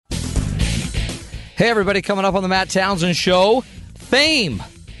Hey, everybody, coming up on the Matt Townsend Show, fame.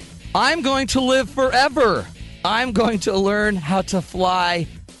 I'm going to live forever. I'm going to learn how to fly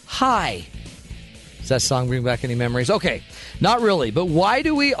high. Does that song bring back any memories? Okay, not really, but why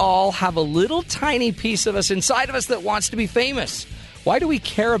do we all have a little tiny piece of us inside of us that wants to be famous? Why do we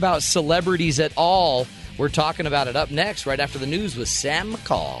care about celebrities at all? We're talking about it up next, right after the news with Sam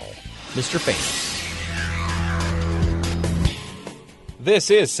McCall, Mr. Famous.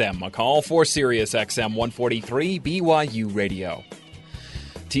 This is Sam McCall for Sirius XM 143 BYU Radio.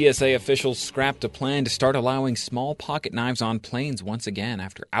 TSA officials scrapped a plan to start allowing small pocket knives on planes once again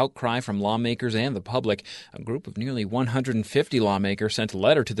after outcry from lawmakers and the public. A group of nearly 150 lawmakers sent a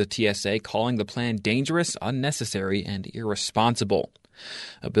letter to the TSA calling the plan dangerous, unnecessary, and irresponsible.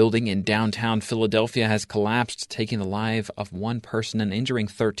 A building in downtown Philadelphia has collapsed, taking the life of one person and injuring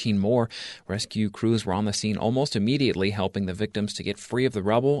 13 more. Rescue crews were on the scene almost immediately, helping the victims to get free of the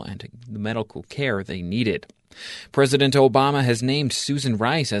rubble and to the medical care they needed. President Obama has named Susan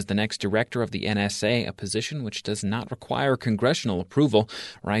Rice as the next director of the NSA, a position which does not require congressional approval.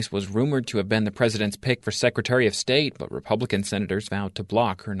 Rice was rumored to have been the president's pick for Secretary of State, but Republican senators vowed to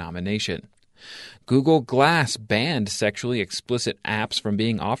block her nomination. Google Glass banned sexually explicit apps from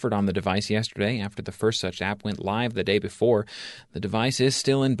being offered on the device yesterday after the first such app went live the day before. The device is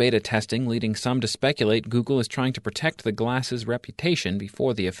still in beta testing, leading some to speculate Google is trying to protect the Glass's reputation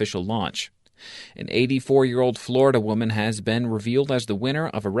before the official launch. An 84-year-old Florida woman has been revealed as the winner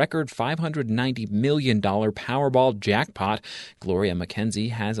of a record $590 million Powerball jackpot. Gloria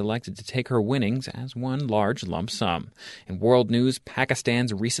McKenzie has elected to take her winnings as one large lump sum. In world news,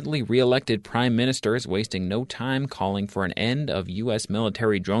 Pakistan's recently re-elected prime minister is wasting no time calling for an end of U.S.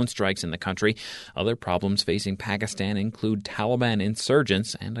 military drone strikes in the country. Other problems facing Pakistan include Taliban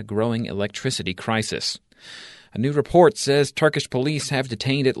insurgents and a growing electricity crisis. A new report says Turkish police have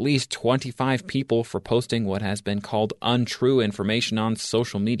detained at least 25 people for posting what has been called untrue information on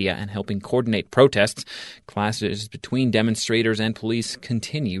social media and helping coordinate protests. Clashes between demonstrators and police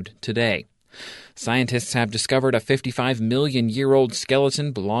continued today. Scientists have discovered a 55-million-year-old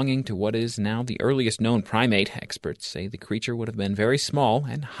skeleton belonging to what is now the earliest known primate. Experts say the creature would have been very small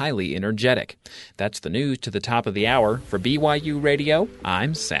and highly energetic. That's the news to the top of the hour. For BYU Radio,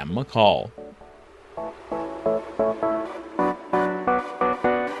 I'm Sam McCall.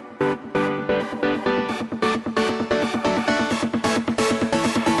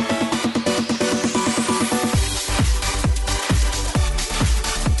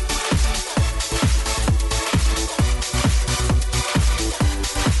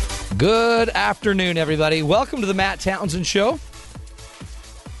 Good afternoon, everybody. Welcome to the Matt Townsend Show.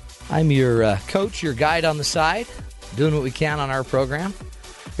 I'm your coach, your guide on the side, doing what we can on our program.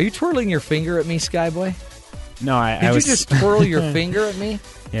 Are you twirling your finger at me, Skyboy? No, I Did was... you just twirl your finger at me?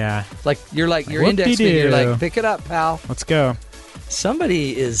 Yeah. Like your index finger. You're like, pick it up, pal. Let's go.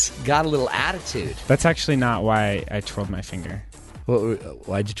 Somebody is got a little attitude. That's actually not why I twirled my finger.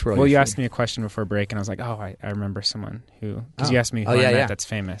 Why'd you twirl? Well, you finger? asked me a question before break, and I was like, I remember someone who... Because you asked me who I met that's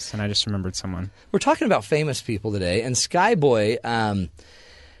famous, and I just remembered someone. We're talking about famous people today, and Skyboy,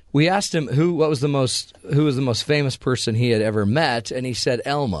 we asked him who was the most famous person he had ever met, and he said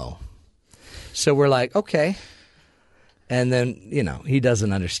Elmo. So we're like, okay. And then, he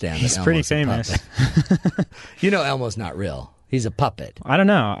doesn't understand. He's that pretty Elmo's famous. Elmo's not real. He's a puppet. I don't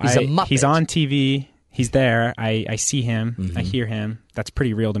know. He's a Muppet. He's on TV. He's there. I see him. Mm-hmm. I hear him. That's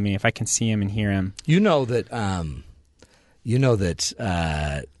pretty real to me. If I can see him and hear him. You know that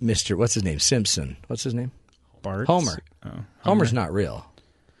Mr. What's his name? Simpson. What's his name? Bart? Homer. Oh, Homer's not real.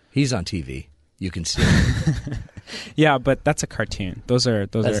 He's on TV. You can see him. Yeah, but that's a cartoon. Those are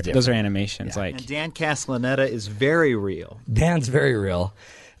animations. Yeah. And Dan Castellaneta is very real. Dan's very real,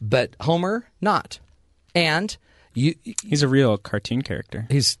 but Homer not. And he's a real cartoon character.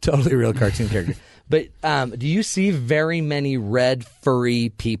 He's totally a real cartoon character. But do you see very many red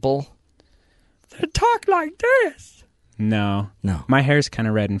furry people that talk like this? No. No. My hair's kind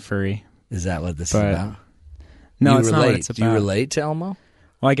of red and furry. Is that what this is about? No, it's not what it's about. Do you relate to Elmo?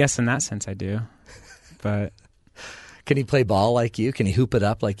 Well, I guess in that sense I do. But can he play ball like you? Can he hoop it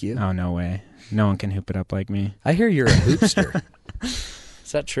up like you? Oh, no way. No one can hoop it up like me. I hear you're a hoopster.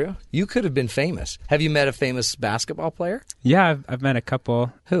 Is that true? You could have been famous. Have you met a famous basketball player? Yeah, I've met a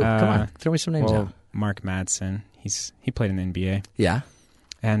couple. Who? Come on. Throw me some names out. Mark Madsen. He played in the NBA. Yeah.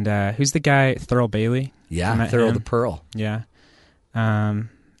 And who's the guy? Thurl Bailey? Yeah, Thurl the Pearl. Yeah. I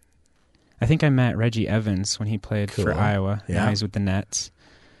think I met Reggie Evans when he played for Iowa. Yeah. Now he's with the Nets.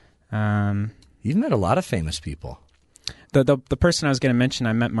 You've met a lot of famous people. The person I was going to mention,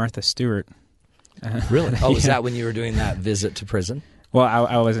 I met Martha Stewart. Really? Oh, was that when you were doing that visit to prison? Well,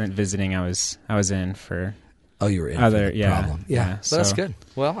 I wasn't visiting. I was in for. Oh, you were in other for the problem. Yeah. So that's good.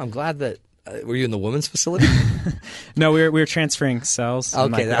 Well, I'm glad that. Were you in the women's facility? No, we were transferring cells.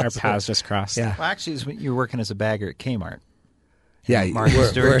 Okay, and, our paths just crossed. Yeah. Well, actually, it's when you were working as a bagger at Kmart. Yeah, Martha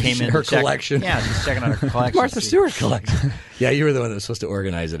Stewart came in her to check, collection. Yeah, just checking on her collection. Martha Stewart collection. Yeah, you were the one that was supposed to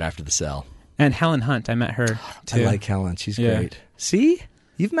organize it after the cell. And Helen Hunt, I met her too. I like Helen. She's great. See,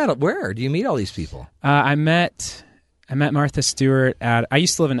 you've met. Where do you meet all these people? I met Martha Stewart at. I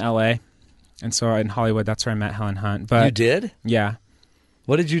used to live in L.A. and so in Hollywood, that's where I met Helen Hunt. But you did? Yeah.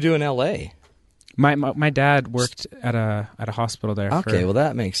 What did you do in L.A.? My dad worked at a hospital there. Okay, well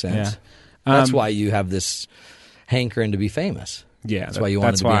that makes sense. Yeah. That's why you have this hankering to be famous. Yeah, that's why you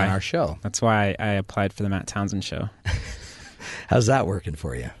wanted to be on our show. That's why I applied for the Matt Townsend show. How's that working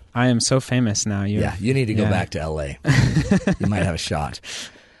for you? I am so famous now. You need to go back to L.A. You might have a shot.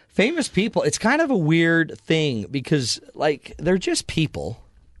 Famous people, it's kind of a weird thing because, like, they're just people,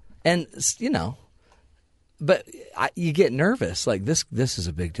 and but you get nervous. Like this is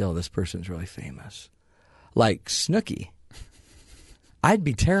a big deal. This person's really famous. Like Snooki, I'd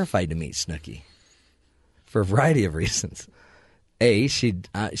be terrified to meet Snooki for a variety of reasons. She'd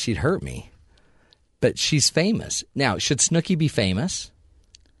hurt me, but she's famous now. Should Snooki be famous?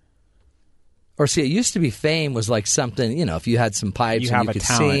 Or see, it used to be fame was like something, if you had some pipes and you could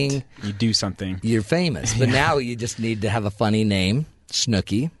sing, you do something, you're famous. But now you just need to have a funny name,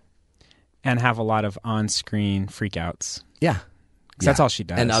 Snooki. And have a lot of on-screen freakouts. Yeah. Because that's all she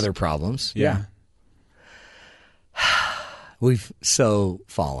does. And other problems. Yeah. We've so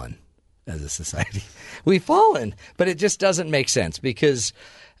fallen as a society. We've fallen. But it just doesn't make sense because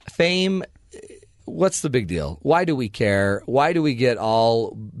fame, what's the big deal? Why do we care? Why do we get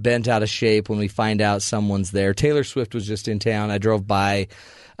all bent out of shape when we find out someone's there? Taylor Swift was just in town. I drove by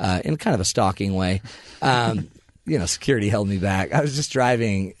in kind of a stalking way. Security held me back. I was just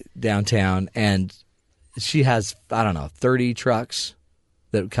driving downtown, and she has, 30 trucks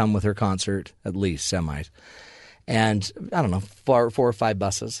that come with her concert, at least, semis. And, 4 or 5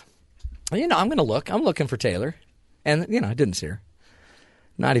 buses. I'm going to look. I'm looking for Taylor. And, I didn't see her.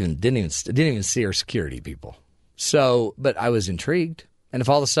 Didn't even see her security people. So, but I was intrigued. And if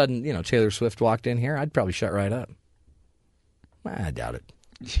all of a sudden, Taylor Swift walked in here, I'd probably shut right up. I doubt it.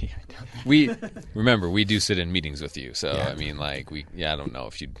 We do sit in meetings with you, so I don't know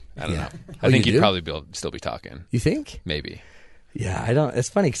if you'd. I don't know. I think you'd probably still be talking. You think? Maybe. Yeah, I don't. It's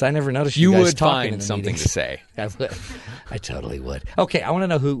funny because I never noticed you guys would talking find something meetings. to say. I would. I totally would. Okay, I want to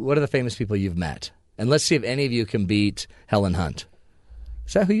know what are the famous people you've met, and let's see if any of you can beat Helen Hunt.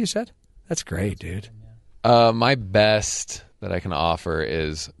 Is that who you said? That's great, dude. My best that I can offer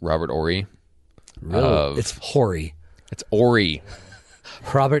is Robert Horry. Really? It's Horry. It's Horry.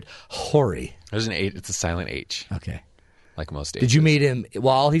 Robert Horry. There's an H. It's a silent H. Okay. Like most H's. Did you meet him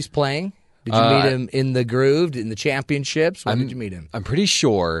while he's playing? Did you meet him in the Groove, in the championships? When did you meet him? I'm pretty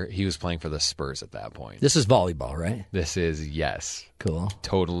sure he was playing for the Spurs at that point. This is volleyball, right? This is, yes. Cool.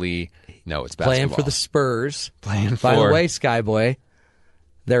 Totally. No, it's basketball. Playing for the Spurs. By the for... way, Skyboy,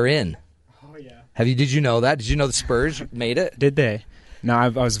 they're in. Oh, yeah. Did you know that? Did you know the Spurs made it? Did they? No, I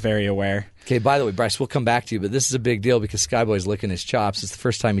was very aware. Okay, by the way, Bryce, we'll come back to you, but this is a big deal because Skyboy's licking his chops. It's the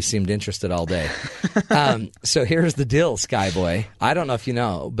first time he seemed interested all day. So here's the deal, Skyboy. I don't know if you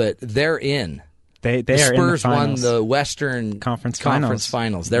know, but they're in. The Spurs are in the won the Western Conference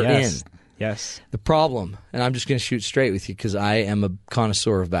Finals. They're in. Yes. The problem, and I'm just going to shoot straight with you because I am a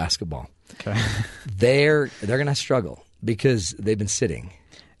connoisseur of basketball. Okay. They're going to struggle because they've been sitting.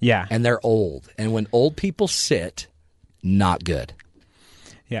 Yeah. And they're old. And when old people sit, not good.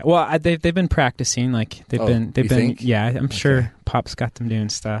 Yeah, well, they've been practicing. Like they've been. Think? Yeah, I'm sure Pop's got them doing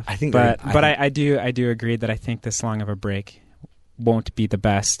stuff. I think, I do agree that I think this long of a break won't be the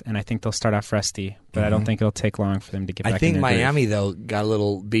best, and I think they'll start off rusty. But I don't think it'll take long for them to get back. I think in their Miami groove. though got a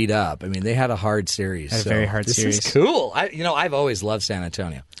little beat up. I mean, they had a hard series. A very hard series. This is cool. I've always loved San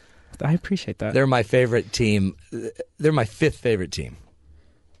Antonio. I appreciate that. They're my favorite team. They're my 5th favorite team.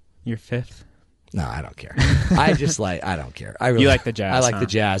 Your 5th? No, I don't care. I don't care. You like the Jazz. I like the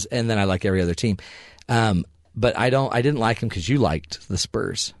Jazz, and then I like every other team. But I didn't like them because you liked the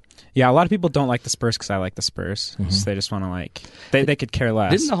Spurs. Yeah, a lot of people don't like the Spurs because I like the Spurs. Mm-hmm. So they just want to they could care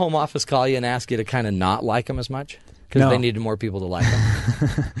less. Didn't the home office call you and ask you to kind of not like them as much? Because they needed more people to like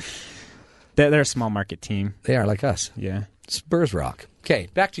them. They're a small market team. They are like us. Yeah. Spurs rock. Okay,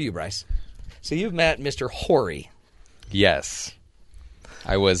 back to you, Bryce. So you've met Mr. Horry. Yes.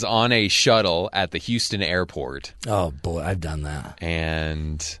 I was on a shuttle at the Houston airport. Oh, boy, I've done that.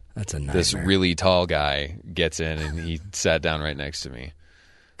 And that's a nightmare. This really tall guy gets in, and he sat down right next to me.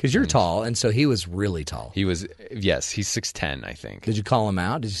 Because you're tall, and so he was really tall. He was, yes, he's 6'10", I think. Did you call him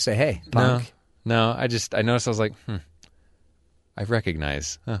out? Did you say, hey, punk? No, I noticed, I was like, I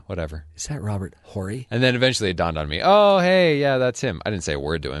recognize, whatever. Is that Robert Horry? And then eventually it dawned on me, oh, hey, yeah, that's him. I didn't say a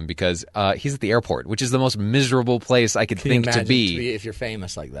word to him because he's at the airport, which is the most miserable place I could think to be. If you're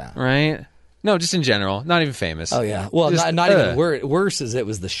famous like that. Right? No, just in general. Not even famous. Oh, yeah. Well, just, not even worse is it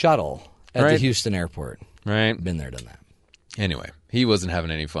was the shuttle at the Houston airport. Right. Been there, done that. Anyway, he wasn't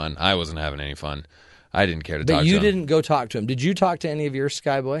having any fun. I wasn't having any fun. I didn't care to talk to him. But you didn't go talk to him. Did you talk to any of your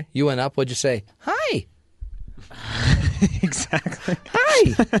Skyboy? You went up. What'd you say? Hi. Exactly.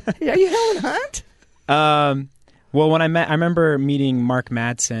 Hi. Are you Helen Hunt? Well, when I remember meeting Mark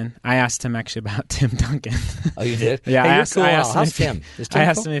Madsen. I asked him actually about Tim Duncan. Oh, you did? Yeah, hey, I asked How's him. Tim? I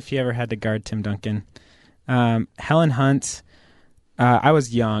asked him if he ever had to guard Tim Duncan. Helen Hunt. I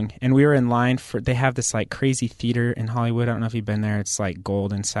was young, and we were in line for. They have this like crazy theater in Hollywood. I don't know if you've been there. It's like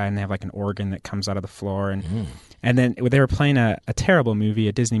gold inside, and they have like an organ that comes out of the floor, and then they were playing a terrible movie,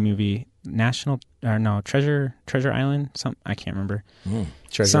 a Disney movie, Treasure Island. I can't remember.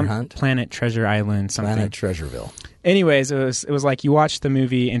 Treasure Hunt, Planet Treasure Island, something. Planet Treasureville. Anyways, it was like you watch the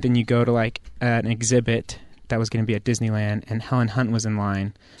movie, and then you go to like an exhibit that was going to be at Disneyland, and Helen Hunt was in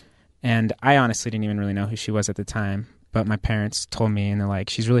line, and I honestly didn't even really know who she was at the time. But my parents told me, and they're like,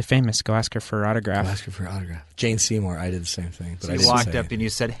 she's really famous. Go ask her for her autograph. Go ask her for her autograph. Jane Seymour, I did the same thing. But So I you didn't walked say up it. and you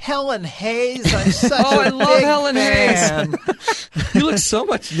said, Helen Hayes, I'm such a I love big Helen fan. Hayes. You look so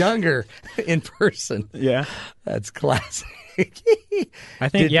much younger in person. Yeah, That's classic. I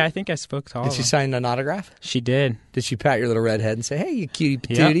think I spoke to all. Did of she them. sign an autograph? She did. Did she pat your little red head and say, hey, you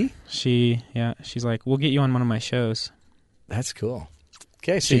cutie Yep. patootie? She's like, we'll get you on one of my shows. That's cool.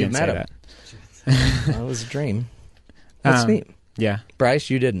 Okay, so She you didn't met say him. that. That was a dream. That's neat. Yeah.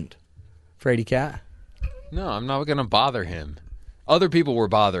 Bryce, you didn't. Frady Cat? No, I'm not going to bother him. Other people were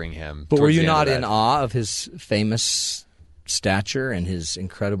bothering him. But were towards you the end not of in that. awe of his famous stature and his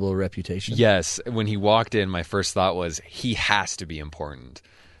incredible reputation? Yes. When he walked in, my first thought was, he has to be important.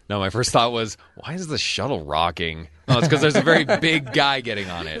 No, my first thought was, why is the shuttle rocking? No, it's because there's a very big guy getting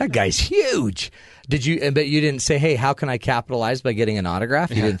on it. That guy's huge. But you didn't say, hey, how can I capitalize by getting an autograph?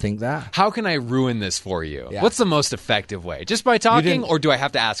 You didn't think that? How can I ruin this for you? Yeah. What's the most effective way? Just by talking, didn't- or do I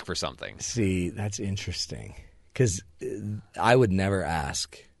have to ask for something? See, that's interesting. Because I would never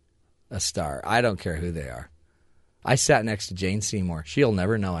ask a star. I don't care who they are. I sat next to Jane Seymour. She'll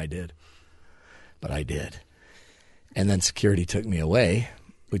never know I did. But I did. And then security took me away,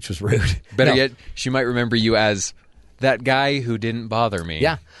 which was rude. Better No. yet, she might remember you as that guy who didn't bother me.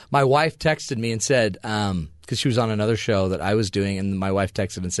 Yeah. My wife texted me and said, because she was on another show that I was doing, and my wife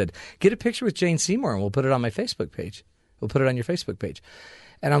texted and said, get a picture with Jane Seymour and we'll put it on my Facebook page. We'll put it on your Facebook page.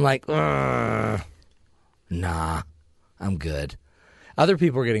 And I'm like, nah, I'm good. Other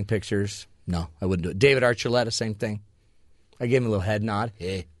people were getting pictures. No, I wouldn't do it. David Archuleta, same thing. I gave him a little head nod.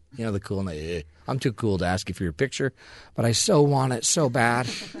 Hey. You know, the cool, I'm too cool to ask you for your picture, but I so want it so bad.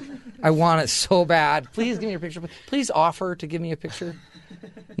 I want it so bad. Please give me your picture. Please offer to give me a picture.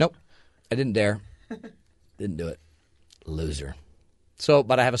 Nope. I didn't dare. Didn't do it. Loser. So,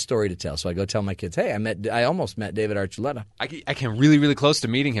 but I have a story to tell. So I go tell my kids, hey, I almost met David Archuleta. I came really, really close to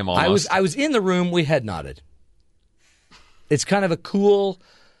meeting him almost. I was in the room. We head nodded. It's kind of a cool,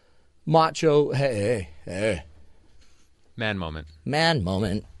 macho, hey. Man moment. Man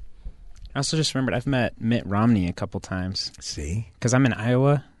moment. I also just remembered I've met Mitt Romney a couple times See? because I'm in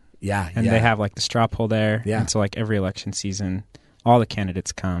Iowa, Yeah. and they have like the straw poll there. Yeah. And so like every election season, all the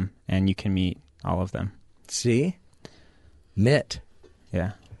candidates come, and you can meet all of them. See? Mitt.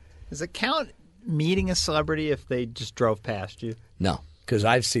 Yeah. Does it count meeting a celebrity if they just drove past you? No, because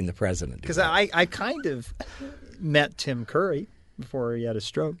I've seen the president do Because that. I kind of met Tim Curry before he had a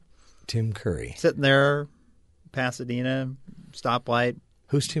stroke. Tim Curry. Sitting there, Pasadena, stoplight.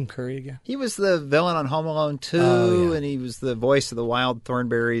 Who's Tim Curry again? He was the villain on Home Alone 2, and he was the voice of the Wild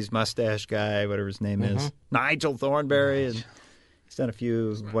Thornberry's mustache guy, whatever his name is. Nigel Thornberry. And he's done a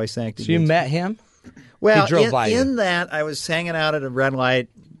few voice acting. So you gigs. met him? Well, He drove by you. in that, I was hanging out at a red light,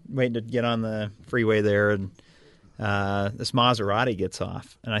 waiting to get on the freeway there, and this Maserati gets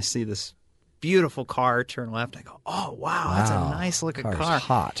off, and I see this beautiful car turn left. I go, oh, wow, that's a nice looking Car's car.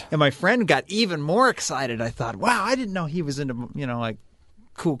 hot. And my friend got even more excited. I thought, wow, I didn't know he was into, like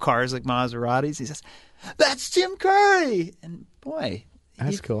cool cars like Maseratis. He says, that's Tim Curry. And boy,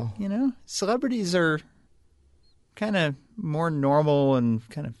 That's cool. Celebrities are kind of more normal and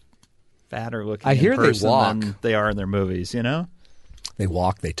kind of fatter looking. I hear in they person walk. than they are in their movies, They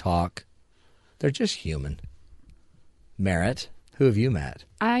walk, they talk. They're just human. Merritt, who have you met?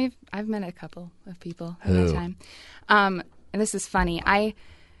 I've met a couple of people in my time. And this is funny.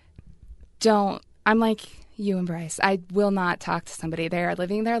 I'm like you and Bryce. I will not talk to somebody. They are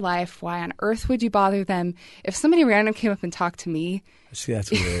living their life. Why on earth would you bother them? If somebody random came up and talked to me. See,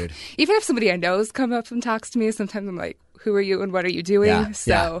 that's weird. Even if somebody I know's come up and talks to me, sometimes I'm like, who are you and what are you doing? Yeah,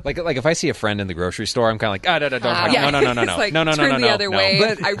 So Like if I see a friend in the grocery store, I'm kind of like, don't talk. yeah. No. It's like, No. turn the other way.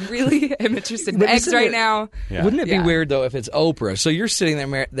 But- I really am interested in But eggs isn't right it- now. Yeah. Wouldn't it be Yeah. weird, though, if it's Oprah? So you're sitting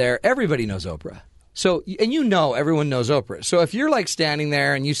there, everybody knows Oprah. So, and you know everyone knows Oprah. So if you're like standing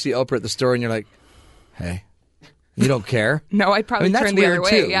there and you see Oprah at the store and you're like, hey, you don't care? No, I'd probably that's turn the weird other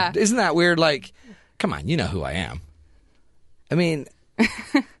way. too. Yeah. Isn't that weird? Like, come on, you know who I am. I mean,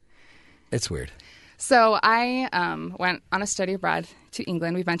 it's weird. So I went on a study abroad to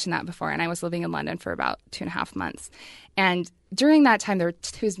England. We've mentioned that before. And I was living in London for about 2.5 months. And during that time,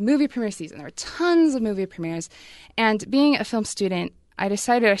 it was movie premiere season. There were tons of movie premieres. And being a film student, I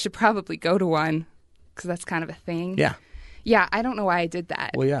decided I should probably go to one because that's kind of a thing. Yeah. Yeah, I don't know why I did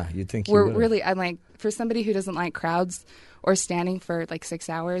that. Well, yeah, you'd think you We're would. really, I'm like, for somebody who doesn't like crowds or standing for like 6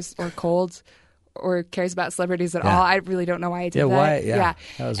 hours or cold or cares about celebrities at Yeah. all, I really don't know why I did Yeah, that. why? Yeah.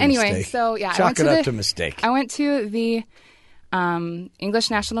 That was a Anyway, mistake. so yeah, Chalk it up to mistake. I went to the English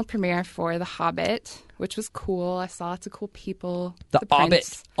national premiere for The Hobbit, which was cool. I saw lots of cool people. The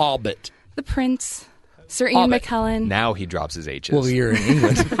Prince, Orbit. the Prince, Sir Ian Hobbit. McKellen. Now he drops his H's. Well, you're in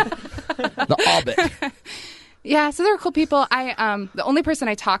England. The Orbit. Yeah, so there were cool people. The only person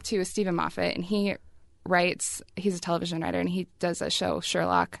I talked to is Stephen Moffat, and he writes. He's a television writer, and he does a show,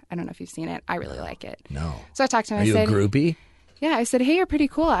 Sherlock. I don't know if you've seen it. I really like it. No. So I talked to him. Are I you said, a groupie? Yeah, I said, hey, you're pretty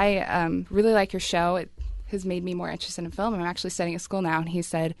cool. I really like your show. It has made me more interested in film. I'm actually studying at school now. And he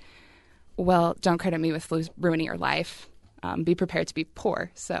said, well, don't credit me with ruining your life. Be prepared to be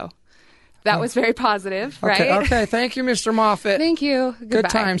poor. So that was very positive, right? Okay, thank you, Mr. Moffat. Thank you. Goodbye.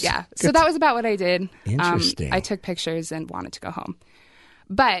 times. Yeah. Good So that was about what I did. Interesting. I took pictures and wanted to go home.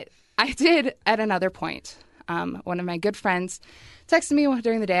 But I did at another point. One of my good friends texted me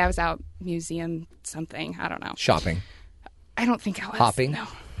during the day. I was out museum something. I don't know. Shopping. I don't think I was. Hopping?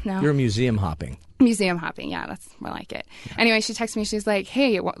 No. You're museum hopping. Museum hopping. Yeah, that's more like it. Anyway, she texted me. She's like,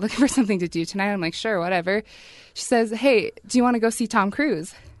 hey, looking for something to do tonight? I'm like, sure, whatever. She says, hey, do you want to go see Tom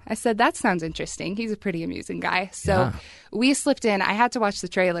Cruise? I said, that sounds interesting. He's a pretty amusing guy. So Yeah. we slipped in. I had to watch the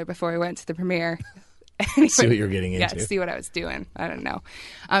trailer before we went to the premiere. Anyway, See what you're getting yeah, into. see what I was doing. I don't know.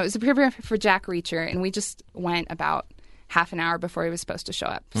 It was a premiere for Jack Reacher, and we just went about half an hour before he was supposed to show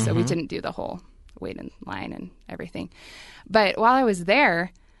up. So Mm-hmm. we didn't do the whole wait in line and everything. But while I was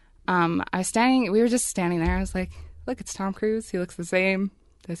there, we were just standing there. I was like, look, it's Tom Cruise. He looks the same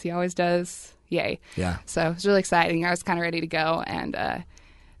as he always does. Yay. Yeah. So it was really exciting. I was kind of ready to go. And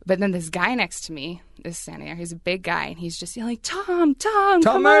but then this guy next to me is standing there. He's a big guy, and he's just yelling, Tom,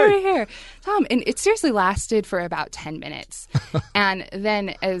 come over here. Tom. And it seriously lasted for about 10 minutes. And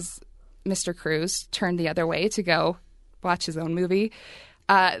then as Mr. Cruise turned the other way to go watch his own movie,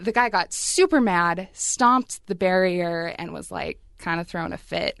 the guy got super mad, stomped the barrier, and was like kind of throwing a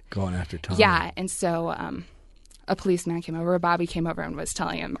fit. Going after Tom. Yeah. And so a policeman came over, Bobby came over and was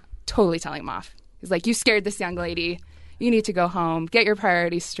totally telling him off. He's like, you scared this young lady. You need to go home. Get your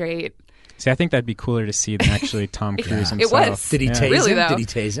priorities straight. See, I think that'd be cooler to see than actually Tom Cruise Yeah. himself. It was. Did he tase Really, him? though. Did he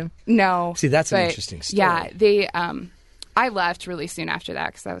tase him? No. See, that's an but, interesting story. Yeah. They, I left really soon after that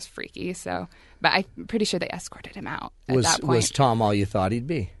because I was freaky. So, but I'm pretty sure they escorted him out at that point. Was Tom all you thought he'd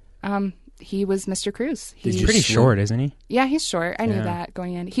be? He was Mr. Cruz. Did He's you pretty swoon? short, isn't he? Yeah, he's short. I knew Yeah. that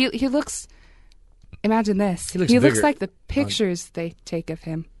going in. He looks. Imagine this. He looks looks bigger. like the pictures they take of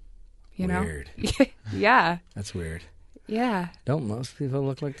him. You know. Weird. Yeah. That's weird. Yeah. Don't most people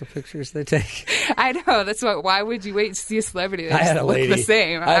look like the pictures they take? I know. That's what. Why would you wait to see a celebrity that I had just a look lady. the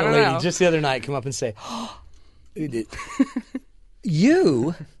same? I had a don't lady know. just the other night come up and say,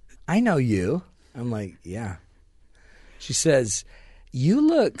 "You, I know you." I'm like, "Yeah." She says, "You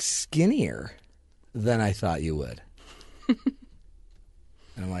look skinnier than I thought you would." And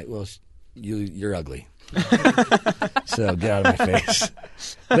I'm like, "Well, you're ugly." So get out of my face.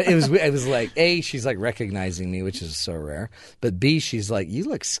 But it was like, A, she's like recognizing me, which is so rare. But B, she's like, you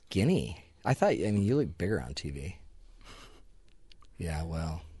look skinny. You look bigger on TV. Yeah,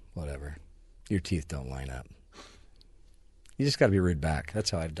 well, whatever. Your teeth don't line up. You just got to be rude back.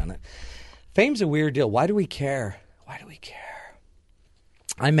 That's how I've done it. Fame's a weird deal. Why do we care? Why do we care?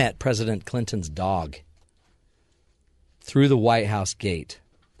 I met President Clinton's dog through the White House gate.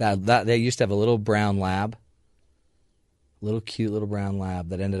 That they used to have a little brown lab, cute little brown lab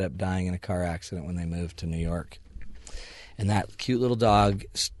that ended up dying in a car accident when they moved to New York. And that cute little dog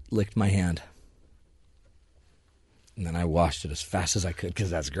licked my hand. And then I washed it as fast as I could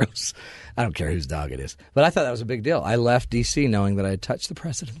because that's gross. I don't care whose dog it is. But I thought that was a big deal. I left D.C. knowing that I had touched the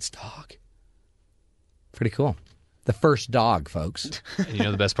president's dog. Pretty cool. The first dog, folks. And you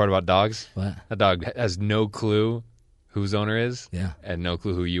know the best part about dogs? What? A dog has no clue whose owner is, Yeah. and no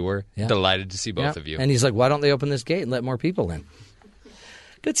clue who you were. Yeah. Delighted to see both Yeah. of you. And he's like, why don't they open this gate and let more people in?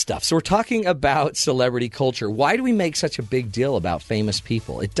 Good stuff. So we're talking about celebrity culture. Why do we make such a big deal about famous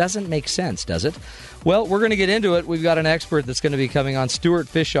people? It doesn't make sense, does it? Well, we're going to get into it. We've got an expert that's going to be coming on. Stuart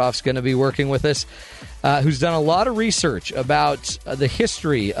Fishoff's going to be working with us, who's done a lot of research about the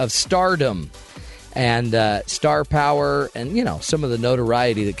history of stardom and star power and, you know, some of the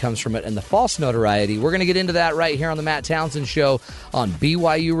notoriety that comes from it and the false notoriety. We're going to get into that right here on the Matt Townsend Show on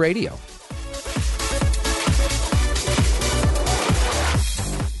BYU Radio.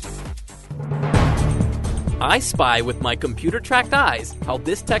 I spy with my computer-tracked eyes how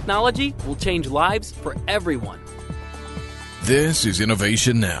this technology will change lives for everyone. This is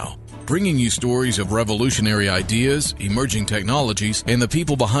Innovation Now, bringing you stories of revolutionary ideas, emerging technologies, and the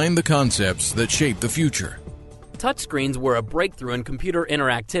people behind the concepts that shape the future. Touchscreens were a breakthrough in computer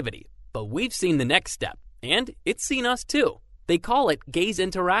interactivity, but we've seen the next step, and it's seen us too. They call it gaze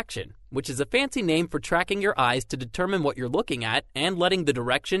interaction, which is a fancy name for tracking your eyes to determine what you're looking at and letting the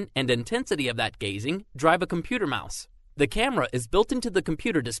direction and intensity of that gazing drive a computer mouse. The camera is built into the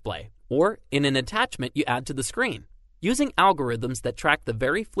computer display, or in an attachment you add to the screen. Using algorithms that track the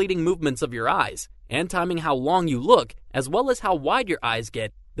very fleeting movements of your eyes and timing how long you look, as well as how wide your eyes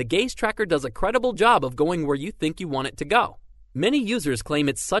get, the gaze tracker does a credible job of going where you think you want it to go. Many users claim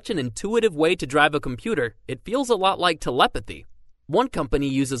it's such an intuitive way to drive a computer, it feels a lot like telepathy. One company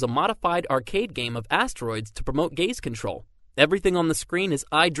uses a modified arcade game of asteroids to promote gaze control. Everything on the screen is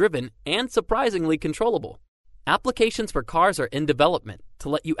eye-driven and surprisingly controllable. Applications for cars are in development to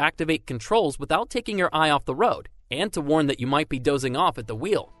let you activate controls without taking your eye off the road, and to warn that you might be dozing off at the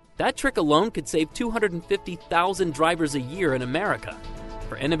wheel. That trick alone could save 250,000 drivers a year in America.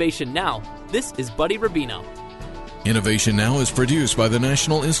 For Innovation Now, this is Buddy Rubino. Innovation Now is produced by the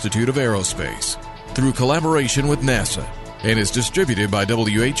National Institute of Aerospace through collaboration with NASA and is distributed by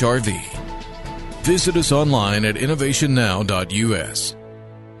WHRV. Visit us online at innovationnow.us.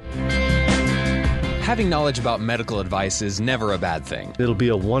 Having knowledge about medical advice is never a bad thing. It'll be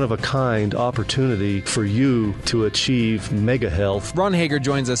a one-of-a-kind opportunity for you to achieve mega health. Ron Hager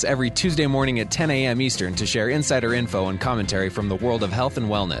joins us every Tuesday morning at 10 a.m. Eastern to share insider info and commentary from the world of health and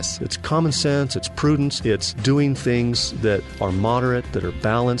wellness. It's common sense, it's prudence, it's doing things that are moderate, that are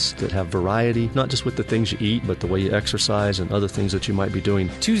balanced, that have variety, not just with the things you eat, but the way you exercise and other things that you might be doing.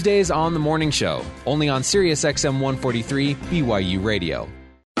 Tuesdays on The Morning Show, only on Sirius XM 143 BYU Radio.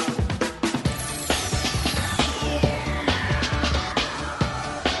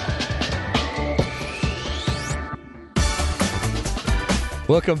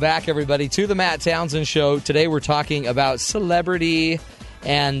 Welcome back, everybody, to the Matt Townsend Show. Today we're talking about celebrity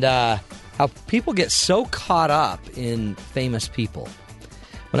and how people get so caught up in famous people.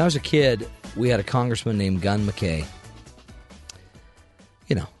 When I was a kid, we had a congressman named Gun McKay.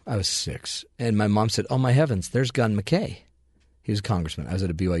 You know, I was 6, and my mom said, oh, my heavens, there's Gun McKay. He was a congressman. I was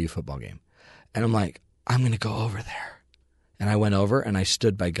at a BYU football game. And I'm like, I'm going to go over there. And I went over, and I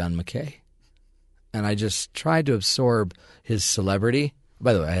stood by Gun McKay. And I just tried to absorb his celebrity.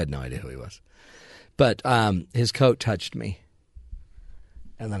 By the way, I had no idea who he was. But his coat touched me.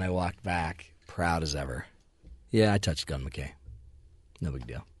 And then I walked back, proud as ever. Yeah, I touched Gun McKay. No big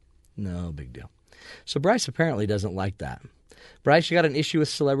deal. No big deal. So Bryce apparently doesn't like that. Bryce, you got an issue with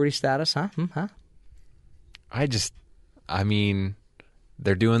celebrity status, huh? I mean,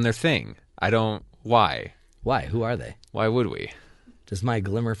 they're doing their thing. Why? Why? Who are they? Why would we? Does my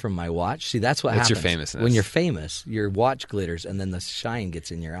glimmer from my watch? See, that's what What's happens. your famousness? When you're famous, your watch glitters, and then the shine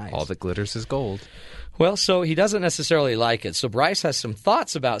gets in your eyes. All that glitters is gold. Well, so he doesn't necessarily like it. So Bryce has some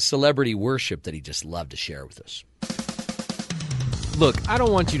thoughts about celebrity worship that he just loved to share with us. Look, I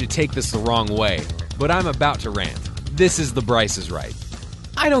don't want you to take this the wrong way, but I'm about to rant. This is the Bryce is Right.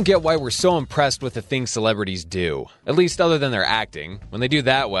 I don't get why we're so impressed with the things celebrities do. At least other than their acting. When they do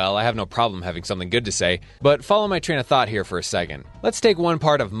that well, I have no problem having something good to say. But follow my train of thought here for a second. Let's take one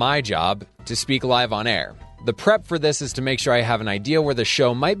part of my job to speak live on air. The prep for this is to make sure I have an idea where the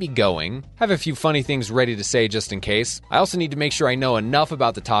show might be going, have a few funny things ready to say just in case. I also need to make sure I know enough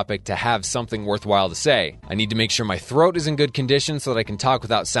about the topic to have something worthwhile to say. I need to make sure my throat is in good condition so that I can talk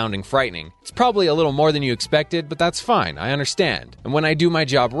without sounding frightening. It's probably a little more than you expected, but that's fine, I understand. And when I do my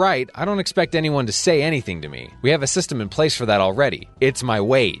job right, I don't expect anyone to say anything to me. We have a system in place for that already. It's my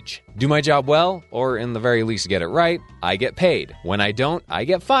wage. Do my job well, or in the very least get it right, I get paid. When I don't, I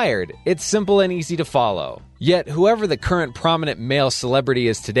get fired. It's simple and easy to follow. Yet, whoever the current prominent male celebrity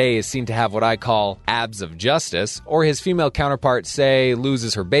is today is seen to have what I call abs of justice, or his female counterpart, say,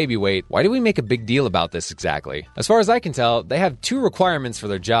 loses her baby weight. Why do we make a big deal about this exactly? As far as I can tell, they have 2 requirements for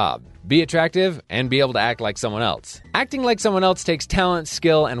their job. Be attractive and be able to act like someone else. Acting like someone else takes talent,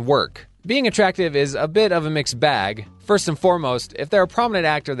 skill, and work. Being attractive is a bit of a mixed bag. First and foremost, if they're a prominent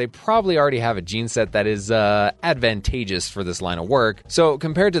actor, they probably already have a gene set that is advantageous for this line of work. So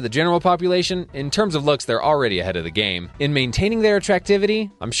compared to the general population, in terms of looks, they're already ahead of the game. In maintaining their attractivity,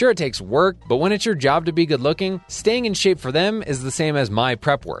 I'm sure it takes work, but when it's your job to be good looking, staying in shape for them is the same as my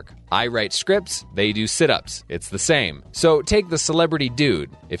prep work. I write scripts, they do sit-ups. It's the same. So take the celebrity dude.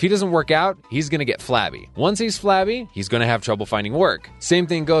 If he doesn't work out, he's gonna get flabby. Once he's flabby, he's gonna have trouble finding work. Same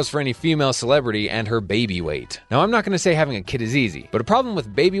thing goes for any female celebrity and her baby weight. Now, I'm not gonna say having a kid is easy, but a problem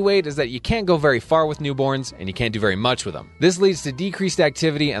with baby weight is that you can't go very far with newborns and you can't do very much with them. This leads to decreased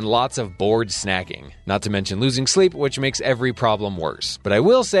activity and lots of bored snacking. Not to mention losing sleep, which makes every problem worse. But I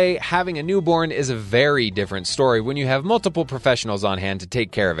will say, having a newborn is a very different story when you have multiple professionals on hand to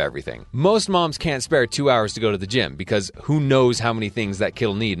take care of everything. Most moms can't spare 2 hours to go to the gym because who knows how many things that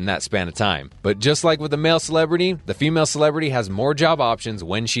kid'll need in that span of time. But just like with the male celebrity, the female celebrity has more job options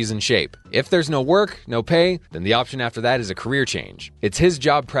when she's in shape. If there's no work, no pay, then the option after that is a career change. It's his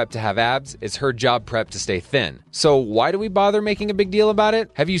job prep to have abs, it's her job prep to stay thin. So why do we bother making a big deal about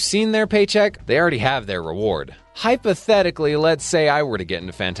it? Have you seen their paycheck? They already have their reward. Hypothetically, let's say I were to get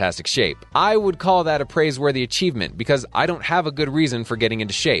into fantastic shape. I would call that a praiseworthy achievement because I don't have a good reason for getting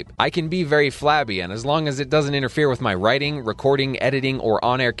into shape. I can be very flabby, and as long as it doesn't interfere with my writing, recording, editing, or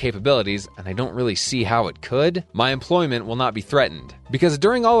on-air capabilities, and I don't really see how it could, my employment will not be threatened. Because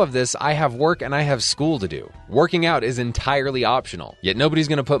during all of this, I have work and I have school to do. Working out is entirely optional, yet nobody's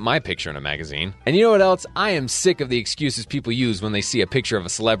going to put my picture in a magazine. And you know what else? I am sick of the excuses people use when they see a picture of a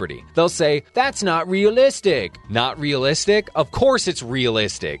celebrity. They'll say, "That's not realistic." Not realistic? Of course it's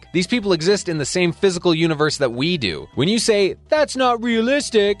realistic. These people exist in the same physical universe that we do. When you say, "That's not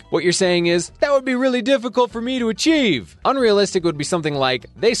realistic," what you're saying is, "That would be really difficult for me to achieve." Unrealistic would be something like,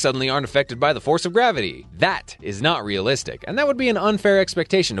 "They suddenly aren't affected by the force of gravity." That is not realistic, and that would be an unfair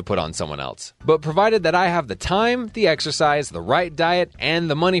expectation to put on someone else. But provided that I have the time, the exercise, the right diet, and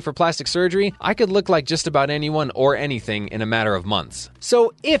the money for plastic surgery, I could look like just about anyone or anything in a matter of months.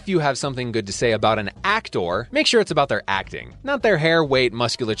 So if you have something good to say about an actor, make sure it's about their acting, not their hair, weight,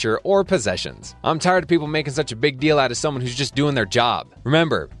 musculature, or possessions. I'm tired of people making such a big deal out of someone who's just doing their job.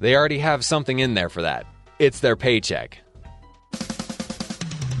 Remember, they already have something in there for that. It's their paycheck.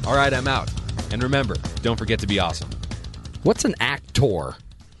 All right, I'm out. And remember, don't forget to be awesome. What's an actor?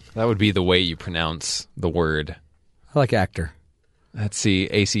 That would be the way you pronounce the word. I like actor. Let's see,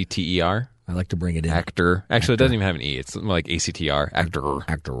 A-C-T-E-R. I like to bring it in. Actor. Actually, it doesn't even have an E. It's more like A-C-T-R. Actor.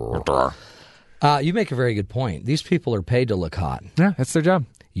 Actor. You make a very good point. These people are paid to look hot. Yeah, that's their job.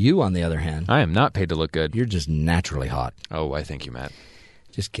 You, on the other hand, I am not paid to look good. You're just naturally hot. Oh, I thank you, Matt.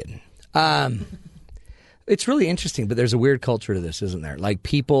 Just kidding. It's really interesting, but there's a weird culture to this, isn't there? Like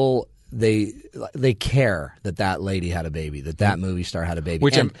people, they care that lady had a baby, that movie star had a baby.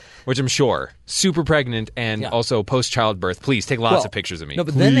 Which I'm sure. Super pregnant and also post-childbirth. Please take lots of pictures of me. No,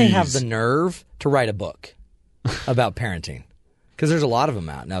 but then they have the nerve to write a book about parenting. Because there's a lot of them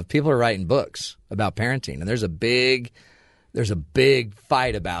out. Now, people are writing books about parenting, and there's a big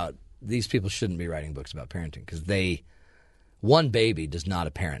fight about these people shouldn't be writing books about parenting because one baby does not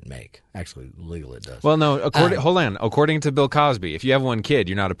a parent make. Actually, legally it does. Well, no, hold on. According to Bill Cosby, if you have one kid,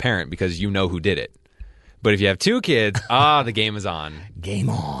 you're not a parent because you know who did it. But if you have two kids, the game is on.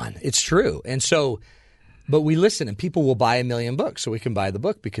 Game on. It's true. And so, but we listen, and people will buy 1 million books so we can buy the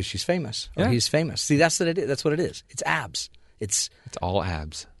book because she's famous or he's famous. See, that's what it is. That's what it is. It's abs. It's all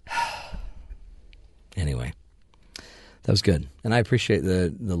abs. Anyway, that was good, and I appreciate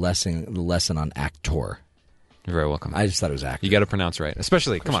the lesson on actor. You're very welcome. I just thought it was actor. You got to pronounce right,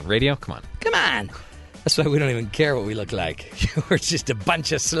 especially. Come on, radio. Come on. That's why we don't even care what we look like. We're just a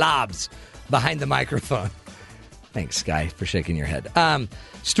bunch of slobs behind the microphone. Thanks, Sky, for shaking your head.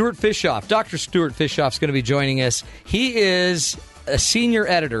 Stuart Fishoff, Dr. Stuart Fishoff is going to be joining us. He is a senior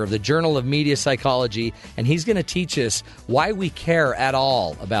editor of the Journal of Media Psychology, and he's going to teach us why we care at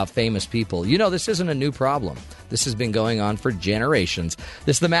all about famous people. You know, this isn't a new problem. This has been going on for generations.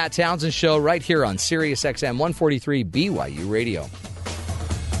 This is the Matt Townsend Show right here on Sirius XM 143 BYU Radio.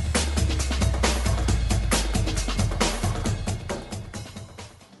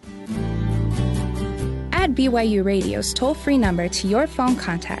 Add BYU Radio's toll-free number to your phone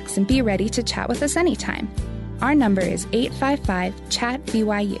contacts and be ready to chat with us anytime. Our number is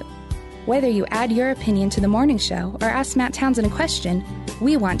 855-CHAT-BYU. Whether you add your opinion to the morning show or ask Matt Townsend a question,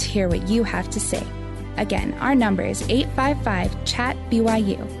 we want to hear what you have to say. Again, our number is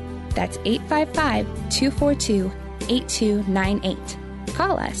 855-CHAT-BYU. That's 855-242-8298.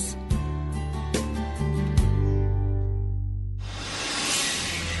 Call us.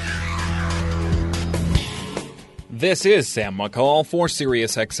 This is Sam McCall for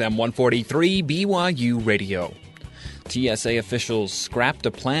Sirius XM 143 BYU Radio. TSA officials scrapped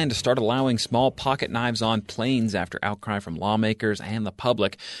a plan to start allowing small pocket knives on planes after outcry from lawmakers and the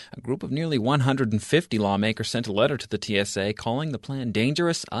public. A group of nearly 150 lawmakers sent a letter to the TSA calling the plan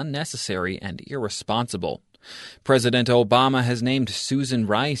dangerous, unnecessary, and irresponsible. President Obama has named Susan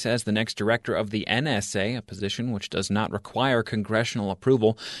Rice as the next director of the NSA, a position which does not require congressional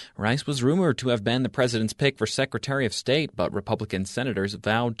approval. Rice was rumored to have been the president's pick for Secretary of State, but Republican senators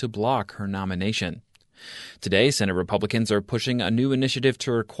vowed to block her nomination. Today, Senate Republicans are pushing a new initiative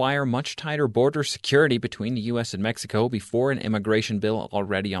to require much tighter border security between the U.S. and Mexico before an immigration bill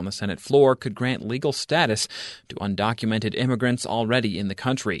already on the Senate floor could grant legal status to undocumented immigrants already in the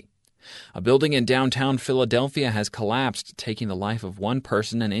country. A building in downtown Philadelphia has collapsed, taking the life of one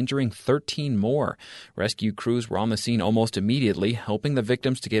person and injuring 13 more. Rescue crews were on the scene almost immediately, helping the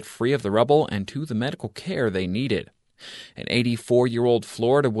victims to get free of the rubble and to the medical care they needed. An 84-year-old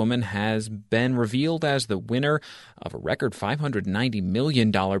Florida woman has been revealed as the winner of a record $590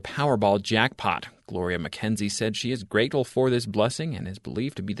 million Powerball jackpot. Gloria McKenzie said she is grateful for this blessing and is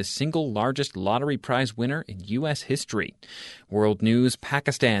believed to be the single largest lottery prize winner in U.S. history. World News: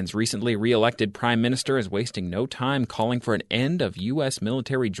 Pakistan's recently re-elected prime minister is wasting no time calling for an end of U.S.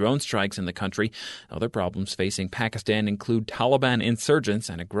 military drone strikes in the country. Other problems facing Pakistan include Taliban insurgents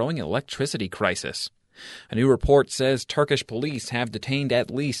and a growing electricity crisis. A new report says Turkish police have detained at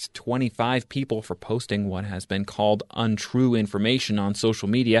least 25 people for posting what has been called untrue information on social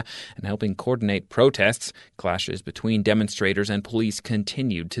media and helping coordinate protests. Clashes between demonstrators and police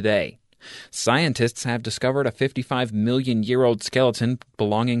continued today. Scientists have discovered a 55-million-year-old skeleton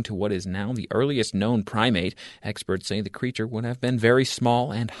belonging to what is now the earliest known primate. Experts say the creature would have been very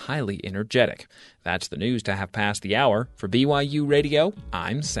small and highly energetic. That's the news to have passed the hour. For BYU Radio,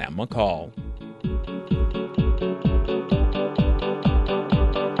 I'm Sam McCall.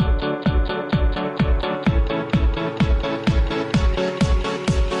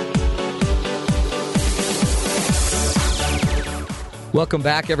 Welcome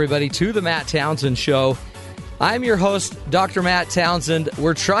back, everybody, to the Matt Townsend Show. I'm your host, Dr. Matt Townsend.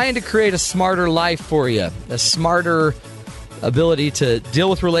 We're trying to create a smarter life for you, a smarter ability to deal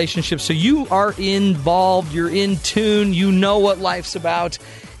with relationships so you are involved, you're in tune, you know what life's about.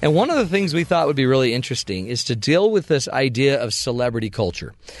 And one of the things we thought would be really interesting is to deal with this idea of celebrity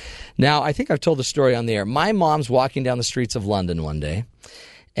culture. Now, I think I've told the story on the air. My mom's walking down the streets of London one day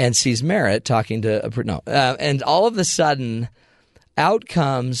and sees Merritt talking to and all of a sudden, out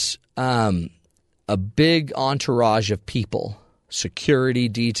comes a big entourage of people, security,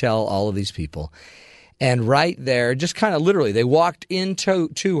 detail, all of these people. And right there, just kind of literally, they walked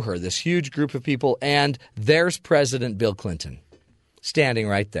into her, this huge group of people, and there's President Bill Clinton standing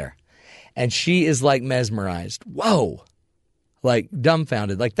right there. And she is like mesmerized. Whoa! Like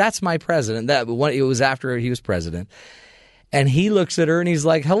dumbfounded. Like, that's my president. It was after he was president. And he looks at her and he's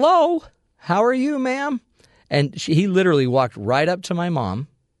like, hello, how are you, ma'am? And he literally walked right up to my mom,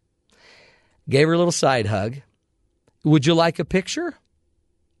 gave her a little side hug. Would you like a picture?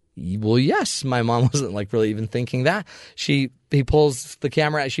 Well, yes. My mom wasn't like really even thinking that. He pulls the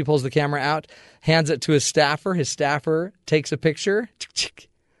camera. She pulls the camera out, hands it to his staffer. His staffer takes a picture,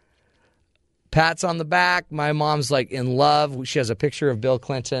 pats on the back. My mom's like in love. She has a picture of Bill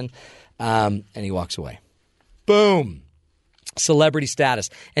Clinton, and he walks away. Boom. Celebrity status.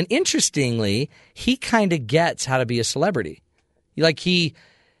 And interestingly, he kind of gets how to be a celebrity. Like he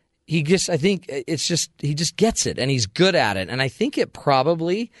just, I think it's just, he just gets it and he's good at it. And I think it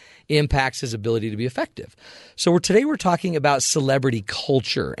probably impacts his ability to be effective. So today we're talking about celebrity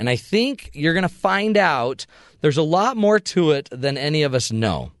culture. And I think you're going to find out there's a lot more to it than any of us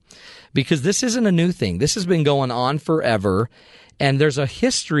know, because this isn't a new thing. This has been going on forever. And there's a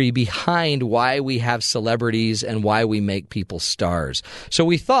history behind why we have celebrities and why we make people stars. So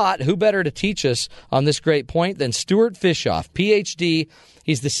we thought, who better to teach us on this great point than Stuart Fishoff, Ph.D.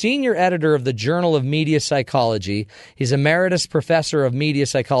 He's the senior editor of the Journal of Media Psychology. He's emeritus professor of media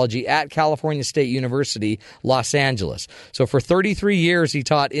psychology at California State University, Los Angeles. So for 33 years, he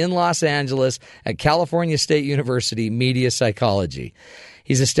taught in Los Angeles at California State University media psychology.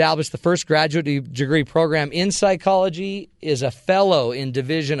 He's established the first graduate degree program in psychology, is a fellow in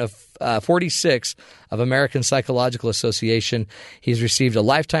Division of 46 of American Psychological Association. He's received a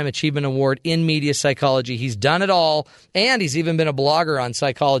Lifetime Achievement Award in media psychology. He's done it all, and he's even been a blogger on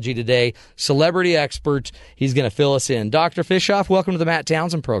Psychology Today, celebrity expert. He's going to fill us in. Dr. Fishoff, welcome to the Matt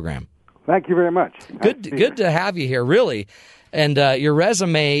Townsend program. Thank you very much. Good to have you here, really. And your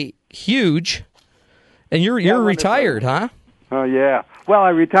resume, huge. And you're retired, huh? Oh, yeah. Well, I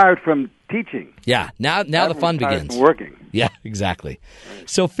retired from teaching. Yeah. Now the fun begins. From working. Yeah, exactly.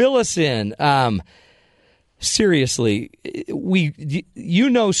 So fill us in. Seriously, you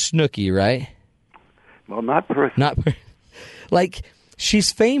know Snooki, right? Well, not personally. Like,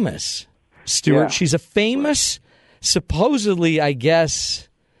 she's famous, Stuart. Yeah. She's a famous, supposedly, I guess,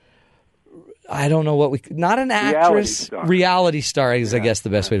 I don't know not an actress. Reality star is, I guess, the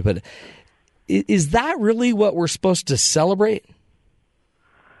best way to put it. Is that really what we're supposed to celebrate?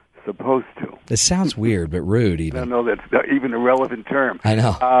 Supposed to. It sounds weird, but rude even. I don't know that's not even a relevant term. I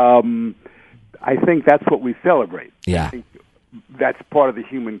know. I think that's what we celebrate. Yeah. I think that's part of the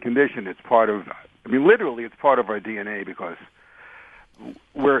human condition. It's part of, literally it's part of our DNA because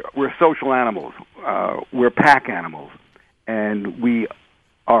we're social animals. We're pack animals. And we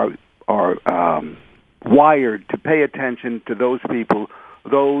are wired to pay attention to those people,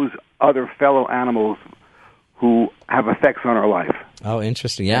 those other fellow animals who have effects on our life. Oh,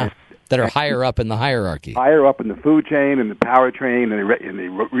 interesting. Yeah, that are higher up in the hierarchy. Higher up in the food chain, and the power chain, and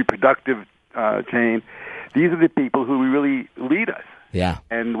the reproductive chain. These are the people who really lead us. Yeah.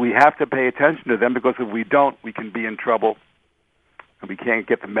 And we have to pay attention to them because if we don't, we can be in trouble, and we can't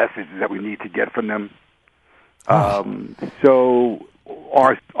get the messages that we need to get from them. So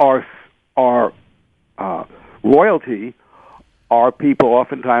our royalty are people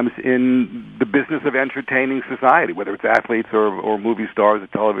oftentimes in the business of entertaining society, whether it's athletes or movie stars or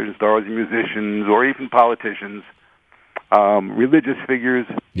television stars, musicians, or even politicians, religious figures.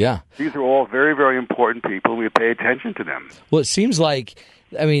 Yeah. These are all very, very important people. We pay attention to them. Well, it seems like,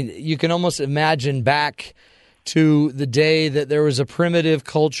 you can almost imagine back to the day that there was a primitive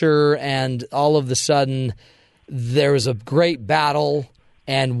culture and all of a sudden there was a great battle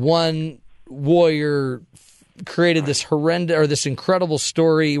and one warrior created this this incredible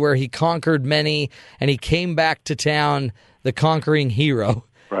story where he conquered many and he came back to town the conquering hero.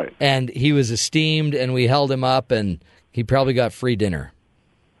 Right. And he was esteemed and we held him up and he probably got free dinner.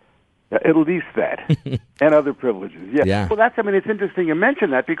 At least that. And other privileges. Yeah. Well, it's interesting you mention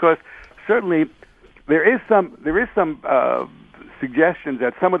that because certainly there is some suggestions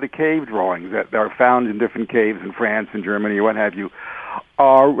that some of the cave drawings that are found in different caves in France and Germany or what have you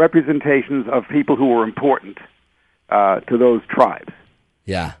are representations of people who were important to those tribes.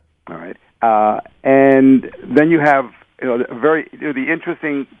 Yeah. All right. And then you have the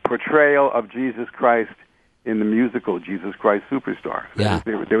interesting portrayal of Jesus Christ in the musical Jesus Christ Superstar. Yeah.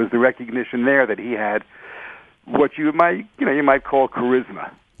 There was the recognition there that he had what you might call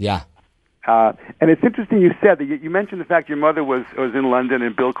charisma. Yeah. And it's interesting you said that you mentioned the fact your mother was in London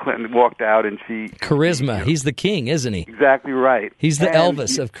and Bill Clinton walked out and she... Charisma. He's the king, isn't he? Exactly right. He's the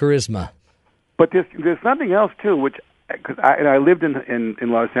Elvis of charisma. But there's something else too, which because I lived in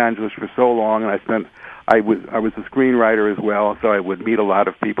Los Angeles for so long, and I was a screenwriter as well, so I would meet a lot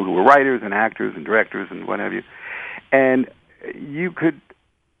of people who were writers and actors and directors and what have you. And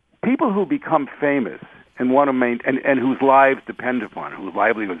people who become famous and want to and whose lives depend upon it, whose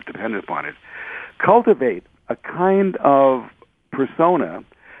livelihoods depend upon it, cultivate a kind of persona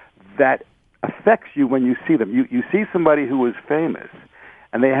that affects you when you see them. You see somebody who is famous,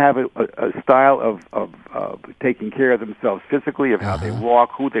 and they have a style of taking care of themselves physically, of how they walk,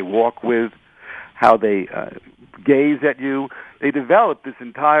 who they walk with, how they gaze at you. They develop this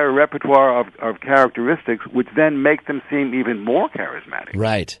entire repertoire of characteristics, which then make them seem even more charismatic.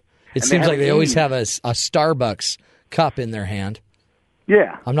 Right. It seems like they always have a Starbucks cup in their hand.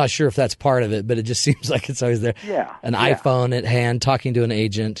 Yeah. I'm not sure if that's part of it, but it just seems like it's always there. Yeah. An iPhone at hand, talking to an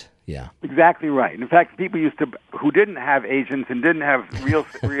agent. Yeah. Exactly right. In fact, people who didn't have agents and didn't have real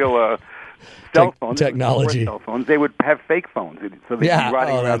cell phones, technology, cell phones, they would have fake phones. So they'd be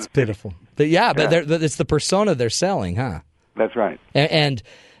riding around that's pitiful. But it's the persona they're selling, huh? That's right. And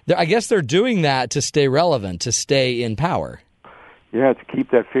I guess they're doing that to stay relevant, to stay in power. Yeah, to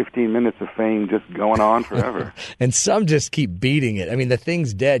keep that 15 minutes of fame just going on forever. And some just keep beating it. I mean, the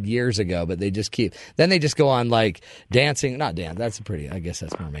thing's dead years ago, but they just keep. Then they just go on like dancing. Not dance. That's I guess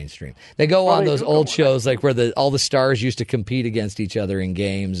that's more mainstream. They go on those old shows like where all the stars used to compete against each other in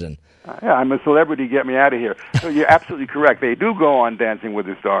games and. Yeah, I'm a celebrity. Get me out of here. So you're absolutely correct. They do go on Dancing with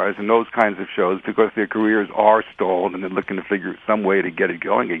the Stars and those kinds of shows because their careers are stalled and they're looking to figure some way to get it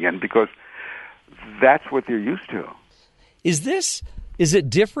going again because that's what they're used to. Is it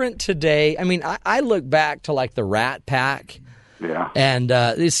different today? I mean, I look back to like the Rat Pack. Yeah. And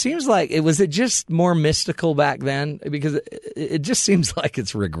it seems like was it just more mystical back then? Because it just seems like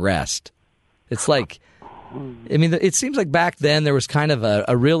it's regressed. It's like, I mean, it seems like back then there was kind of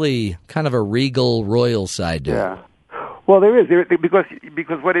a really kind of a regal royal side to it. Yeah. Well, there is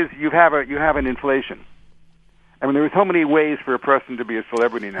because what is you have an inflation. I mean, there are so many ways for a person to be a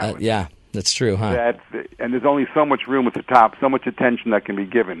celebrity now. Yeah, that's true, huh? And there's only so much room at the top, so much attention that can be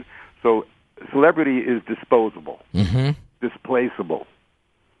given. So celebrity is disposable, displaceable.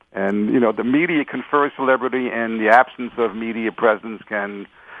 And, the media confers celebrity, and the absence of media presence can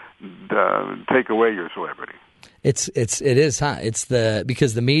take away your celebrity. It is, huh?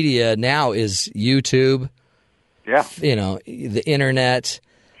 Because the media now is YouTube. Yeah. The internet.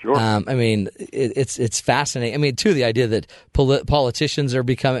 Sure. I mean, it's fascinating. I mean, too, the idea that politicians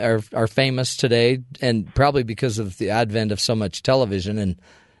are famous today, and probably because of the advent of so much television and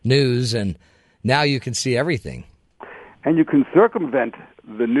news, and now you can see everything. And you can circumvent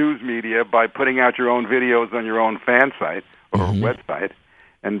the news media by putting out your own videos on your own fan site or website,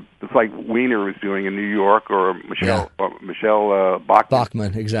 and it's like Weiner is doing in New York, or Michelle Bachmann.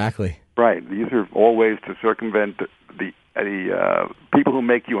 Bachmann, exactly. Right. These are all ways to circumvent the people who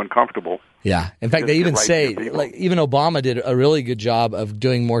make you uncomfortable. Yeah. In fact, they even say, like, even Obama did a really good job of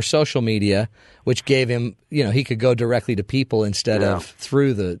doing more social media, which gave him, he could go directly to people instead of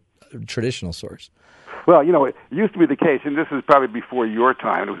through the traditional source. Well, it used to be the case, and this is probably before your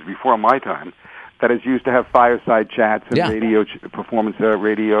time, it was before my time, that it used to have fireside chats and radio performance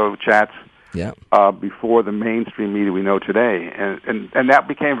radio chats before the mainstream media we know today. And that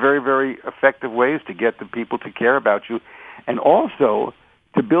became very, very effective ways to get the people to care about you, and also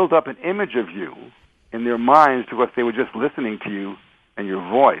to build up an image of you in their minds to if they were just listening to you and your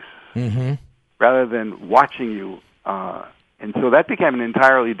voice rather than watching you. And so that became an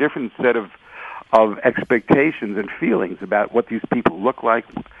entirely different set of expectations and feelings about what these people look like,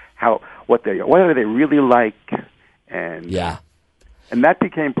 what are they really like, and that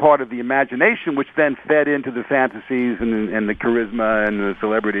became part of the imagination, which then fed into the fantasies and the charisma and the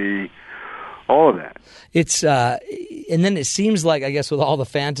celebrity, all of that. It's and then it seems like, I guess, with all the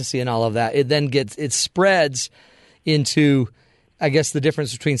fantasy and all of that, it spreads into, I guess, the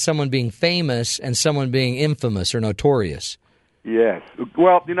difference between someone being famous and someone being infamous or notorious. Yes.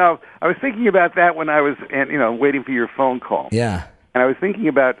 Well, I was thinking about that when I was, waiting for your phone call. Yeah. And I was thinking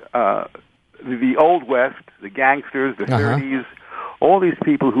about the Old West, the gangsters, the 30s, all these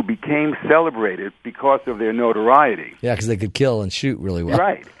people who became celebrated because of their notoriety. Yeah, because they could kill and shoot really well.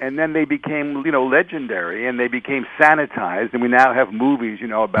 Right. And then they became, legendary, and they became sanitized, and we now have movies,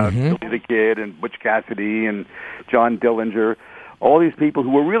 about Billy the Kid and Butch Cassidy and John Dillinger, all these people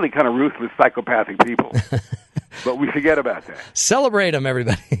who were really kind of ruthless, psychopathic people. But we forget about that. Celebrate him,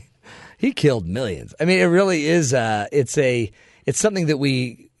 everybody. He killed millions. I mean, it really is. It's something that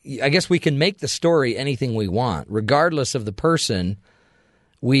I guess we can make the story anything we want, regardless of the person.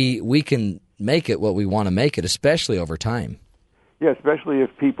 We can make it what we want to make it, especially over time. Yeah, especially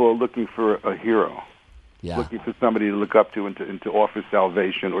if people are looking for a hero, looking for somebody to look up to and to offer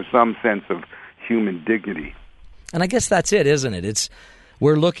salvation or some sense of human dignity. And I guess that's it, isn't it?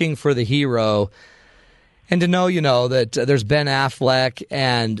 We're looking for the hero. And to know, that there's Ben Affleck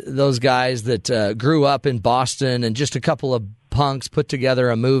and those guys that grew up in Boston and just a couple of punks put together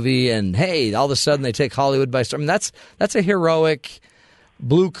a movie, and hey, all of a sudden they take Hollywood by storm. I mean, that's a heroic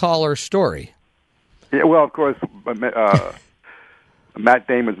blue-collar story. Yeah, well, of course, Matt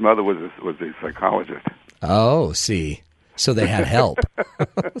Damon's mother was a psychologist. Oh, see. So they had help.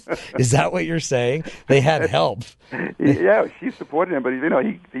 Is that what you're saying? They had help. Yeah, she supported him, but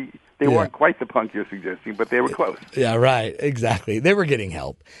they weren't quite the punk you're suggesting, but they were close. Yeah, right. Exactly. They were getting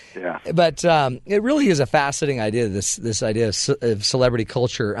help. Yeah. But it really is a fascinating idea, this idea of celebrity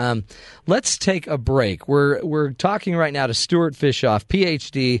culture. Let's take a break. We're talking right now to Stuart Fishoff,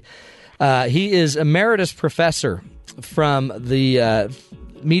 Ph.D. He is emeritus professor from the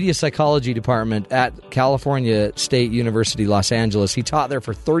media psychology department at California State University, Los Angeles. He taught there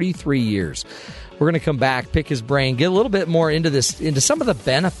for 33 years. We're going to come back, pick his brain, get a little bit more into some of the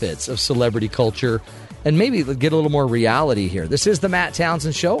benefits of celebrity culture, and maybe get a little more reality here. This is the Matt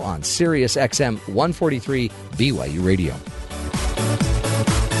Townsend Show on Sirius XM 143 BYU Radio.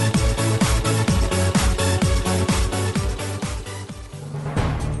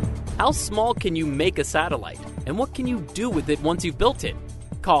 How small can you make a satellite? And what can you do with it once you've built it?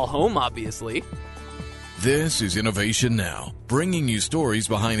 Call home, obviously. This is Innovation Now, bringing you stories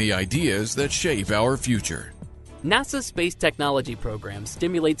behind the ideas that shape our future. NASA's Space Technology Program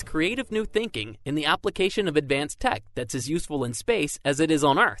stimulates creative new thinking in the application of advanced tech that's as useful in space as it is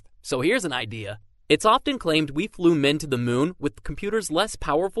on Earth. So here's an idea. It's often claimed we flew men to the moon with computers less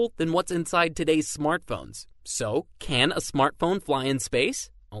powerful than what's inside today's smartphones. So, can a smartphone fly in space?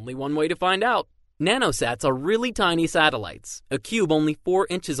 Only one way to find out. Nanosats are really tiny satellites, a cube only 4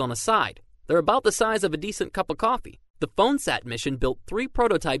 inches on a side. They're about the size of a decent cup of coffee. The PhoneSat mission built 3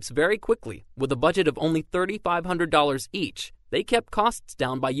 prototypes very quickly, with a budget of only $3,500 each. They kept costs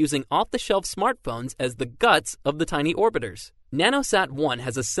down by using off-the-shelf smartphones as the guts of the tiny orbiters. Nanosat 1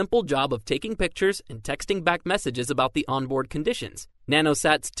 has a simple job of taking pictures and texting back messages about the onboard conditions.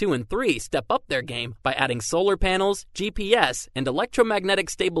 Nanosats 2 and 3 step up their game by adding solar panels, GPS, and electromagnetic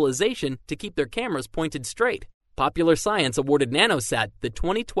stabilization to keep their cameras pointed straight. Popular Science awarded Nanosat the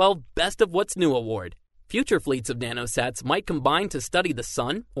 2012 Best of What's New award. Future fleets of nanosats might combine to study the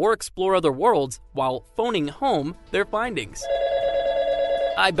sun or explore other worlds while phoning home their findings.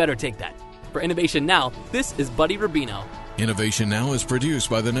 I better take that. For Innovation Now, this is Buddy Rubino. Innovation Now is produced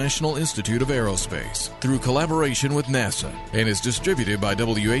by the National Institute of Aerospace through collaboration with NASA and is distributed by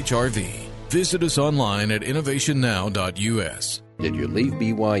WHRV. Visit us online at innovationnow.us. Did you leave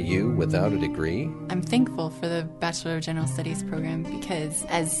BYU without a degree? I'm thankful for the Bachelor of General Studies program because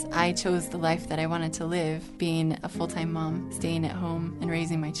as I chose the life that I wanted to live, being a full-time mom, staying at home, and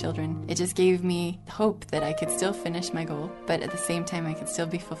raising my children, it just gave me hope that I could still finish my goal, but at the same time I could still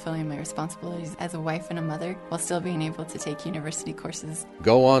be fulfilling my responsibilities as a wife and a mother while still being able to take university courses.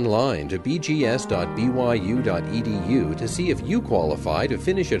 Go online to bgs.byu.edu to see if you qualify to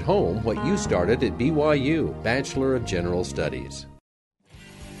finish at home what you started at BYU, Bachelor of General Studies.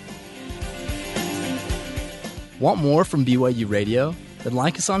 Want more from BYU Radio? Then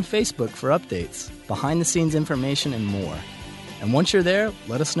like us on Facebook for updates, behind-the-scenes information, and more. And once you're there,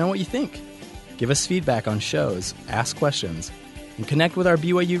 let us know what you think. Give us feedback on shows, ask questions, and connect with our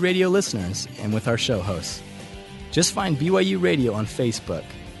BYU Radio listeners and with our show hosts. Just find BYU Radio on Facebook,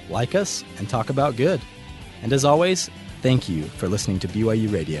 like us, and talk about good. And as always, thank you for listening to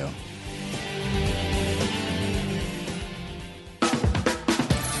BYU Radio.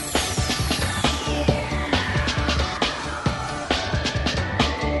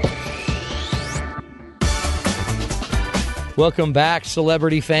 Welcome back,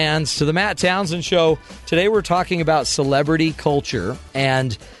 celebrity fans, to the Matt Townsend Show. Today we're talking about celebrity culture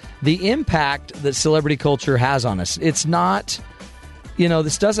and the impact that celebrity culture has on us. It's not,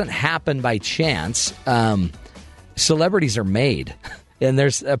 this doesn't happen by chance. Celebrities are made, and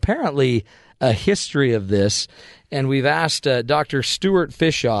there's apparently a history of this. And we've asked Dr. Stuart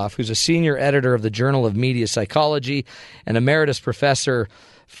Fishoff, who's a senior editor of the Journal of Media Psychology and emeritus professor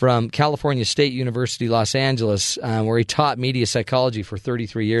from California State University, Los Angeles, where he taught media psychology for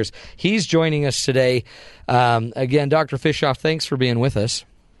 33 years. He's joining us today. Again, Dr. Fishoff, thanks for being with us.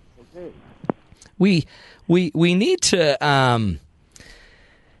 Okay. We need to.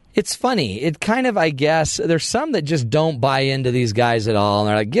 It's funny. It kind of, I guess, there's some that just don't buy into these guys at all, and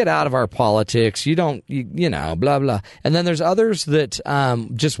they're like, "Get out of our politics. You don't, blah blah." And then there's others that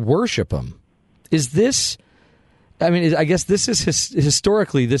just worship them. Is this? I mean, I guess this is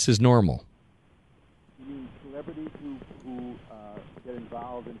historically this is normal. You mean celebrities who get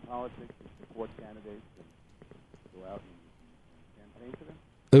involved in politics and support candidates and go out and campaign for them?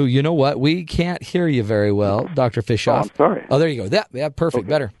 Oh, you know what? We can't hear you very well, Dr. Fishoff. Oh, I'm sorry. Oh, there you go. Yeah, perfect. Okay.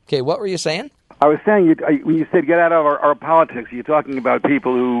 Better. Okay, what were you saying? I was saying when you said get out of our politics, you're talking about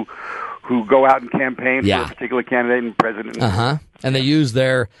people who go out and campaign for a particular candidate and president. And they use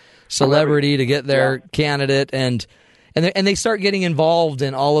their celebrity to get their candidate, and they start getting involved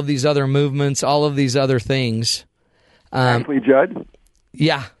in all of these other movements, all of these other things. Ashley Judd?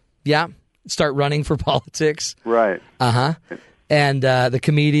 Yeah. Start running for politics. Right. And the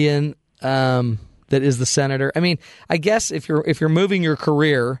comedian that is the senator. I mean, I guess if you're moving your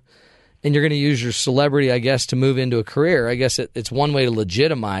career and you're going to use your celebrity, I guess, to move into a career, I guess it's one way to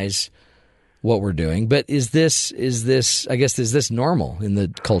legitimize what we're doing. But is this normal in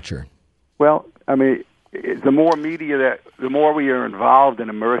the culture? Well, I mean, the more we are involved and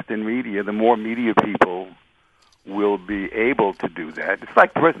immersed in media, the more media people will be able to do that. It's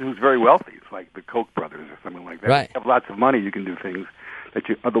like the person who's very wealthy. It's like the Koch brothers or something like that. Right. If you have lots of money, you can do things that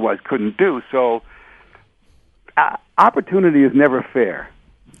you otherwise couldn't do. So opportunity is never fair.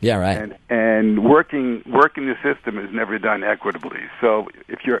 Yeah, right. And working the system is never done equitably. So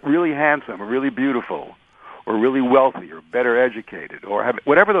if you're really handsome or really beautiful or really wealthy or better educated or have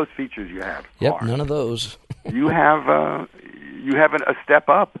whatever those features you have Yep, are, none of those. you have a step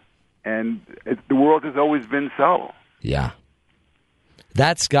up, and the world has always been so. Yeah.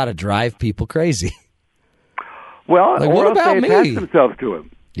 That's got to drive people crazy. Well, like, or what else about they me? attach themselves to it.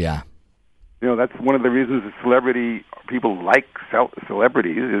 Yeah. You know, that's one of the reasons that people like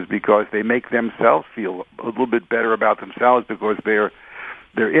celebrities is because they make themselves feel a little bit better about themselves because they're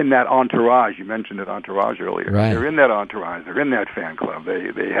in that entourage. You mentioned that entourage earlier. Right. They're in that entourage. They're in that fan club.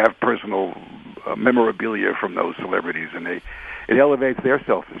 They have personal memorabilia from those celebrities, and it elevates their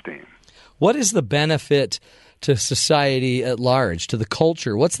self-esteem. What is the benefit to society at large, to the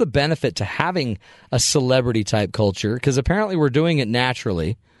culture? What's the benefit to having a celebrity-type culture? Because apparently we're doing it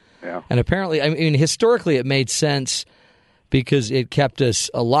naturally. Yeah. And apparently, I mean, historically it made sense because it kept us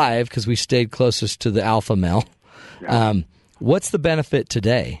alive because we stayed closest to the alpha male. Yeah. What's the benefit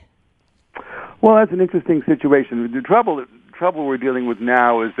today? Well, that's an interesting situation. The trouble we're dealing with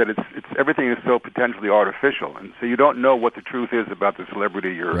now is that it's everything is so potentially artificial, and so you don't know what the truth is about the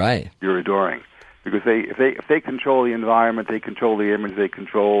celebrity you're adoring. Because if they control the environment, they control the image, they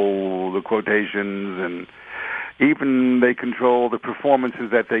control the quotations, and even they control the performances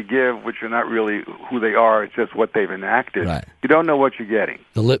that they give, which are not really who they are. It's just what they've enacted. Right. You don't know what you're getting.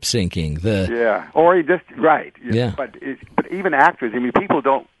 The lip syncing. Or you just right. Yeah. But even actors. I mean,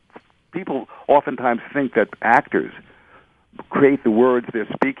 people oftentimes think that actors create the words they're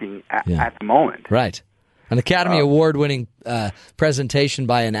speaking at the moment. Right. An Academy Award-winning presentation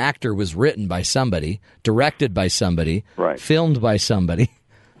by an actor was written by somebody, directed by somebody, filmed by somebody.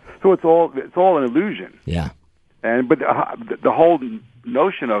 So it's all an illusion. Yeah. But the whole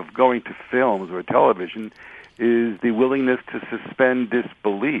notion of going to films or television is the willingness to suspend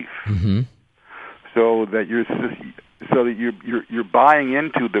disbelief, so that you're buying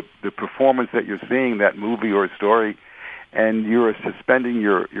into the performance that you're seeing, that movie or story, and you're suspending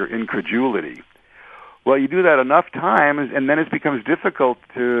your incredulity. Well, you do that enough times, and then it becomes difficult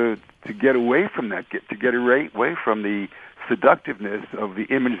to get away from that, to get away from the seductiveness of the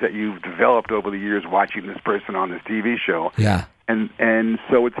image that you've developed over the years watching this person on this TV show. Yeah. And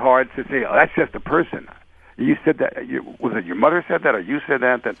so it's hard to say, oh, that's just a person. You said that, was it your mother said that or you said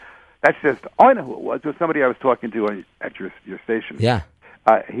that? That's just, I know who it was. It was somebody I was talking to at your station. Yeah.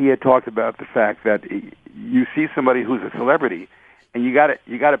 He had talked about the fact that you see somebody who's a celebrity, and you got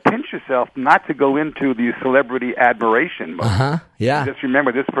to pinch yourself not to go into the celebrity admiration mode. Yeah. Just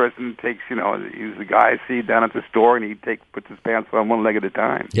remember, this person takes, he's the guy I see down at the store, and he puts his pants on one leg at a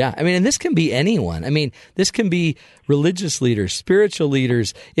time. Yeah. I mean, and this can be anyone. I mean, this can be religious leaders, spiritual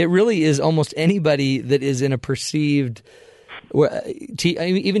leaders. It really is almost anybody that is in a perceived,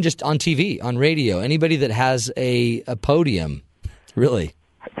 even just on TV, on radio, anybody that has a podium, really.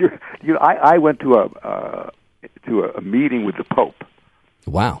 I went to a meeting with the Pope.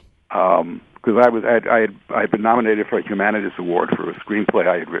 Wow. Because I had been nominated for a Humanities Award for a screenplay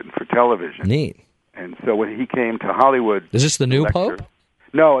I had written for television. Neat. And so when he came to Hollywood, is this the new Pope?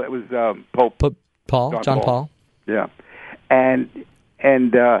 No, it was Pope John Paul. Yeah, and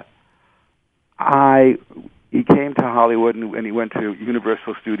he came to Hollywood and he went to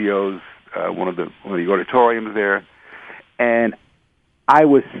Universal Studios, one of the auditoriums there, and I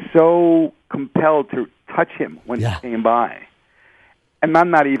was so compelled to touch him when he came by. And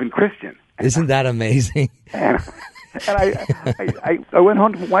I'm not even Christian. Isn't that amazing? And I went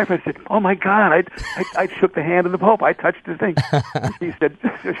home to my wife. I said, "Oh my God! I shook the hand of the Pope. I touched his thing." And she said,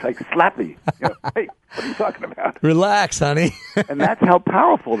 "Just like slap me. Hey, what are you talking about? Relax, honey." And that's how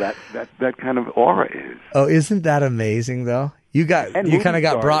powerful that kind of aura is. Oh, isn't that amazing? Though you kind of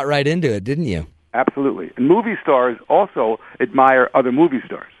got brought right into it, didn't you? Absolutely. And movie stars also admire other movie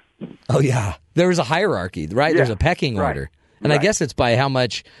stars. Oh yeah, there's a hierarchy, right? Yeah. There's a pecking order. And I guess it's by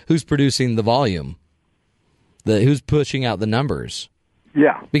who's producing the volume, who's pushing out the numbers.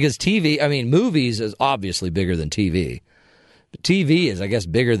 Yeah. Because movies is obviously bigger than TV. But TV is, I guess,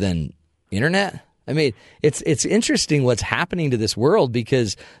 bigger than internet. I mean, it's interesting what's happening to this world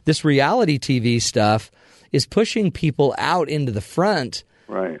because this reality TV stuff is pushing people out into the front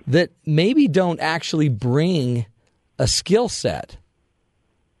that maybe don't actually bring a skill set.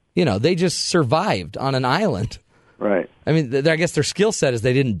 They just survived on an island. Right. I mean, I guess their skill set is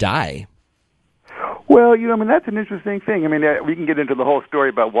they didn't die. Well, that's an interesting thing. We can get into the whole story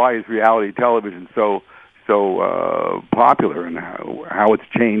about why is reality television so popular and how it's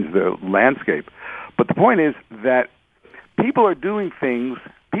changed the landscape. But the point is that people are doing things.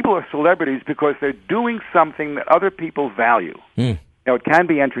 People are celebrities because they're doing something that other people value. Mm. Now, it can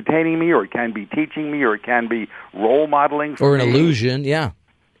be entertaining me, or it can be teaching me, or it can be role modeling for or an me. illusion. Yeah,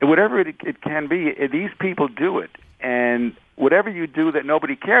 Whatever it can be, these people do it, and whatever you do that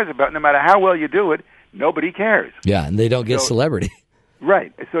nobody cares about, no matter how well you do it, nobody cares. Yeah, and they don't get celebrity.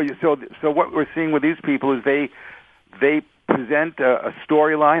 Right. So what we're seeing with these people is they present a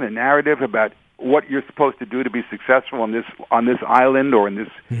storyline, a narrative about what you're supposed to do to be successful on this island or in this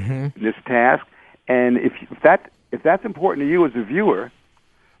task, and if that's important to you as a viewer,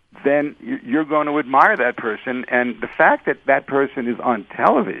 then you're going to admire that person. And the fact that that person is on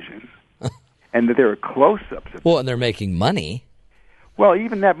television and that there are close-ups of and they're making money. Well,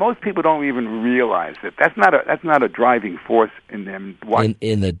 even that, most people don't even realize that. That's not a driving force in them.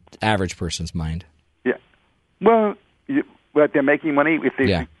 In the average person's mind. Yeah. Well, but they're making money if they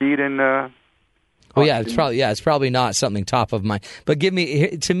succeed in. It's probably not something top of mind. But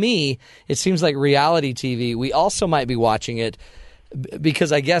to me, it seems like reality TV. We also might be watching it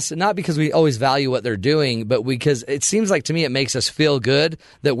because I guess not because we always value what they're doing, but because it seems like to me it makes us feel good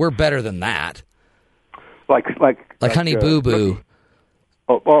that we're better than that. Like Honey Boo Boo.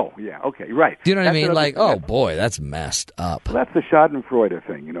 Oh, yeah, okay, right. Do you know what I mean? Like, oh boy, that's messed up. Well, that's the Schadenfreude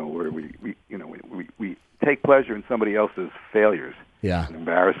thing, where we take pleasure in somebody else's failures, and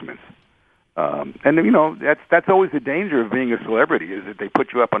embarrassments. That's always the danger of being a celebrity, is that they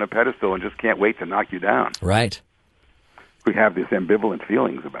put you up on a pedestal and just can't wait to knock you down. Right. We have this ambivalent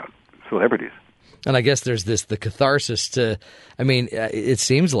feelings about celebrities. And I guess there's the catharsis to, it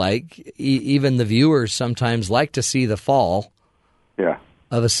seems like even the viewers sometimes like to see the fall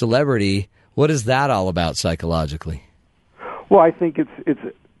of a celebrity. What is that all about psychologically? Well, I think it's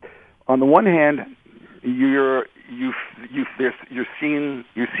on the one hand, you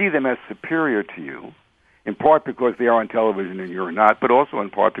see them as superior to you, in part because they are on television and you're not, but also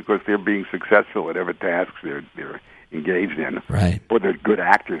in part because they're being successful at whatever tasks they're engaged in, right? Or they're good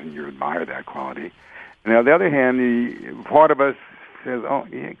actors and you admire that quality. And on the other hand, the part of us says,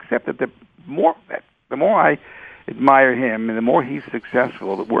 except that the more I admire him and the more he's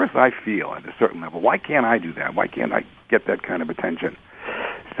successful, the worse I feel at a certain level. Why can't I do that? Why can't I get that kind of attention?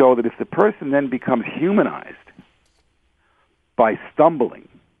 So that if the person then becomes humanized by stumbling,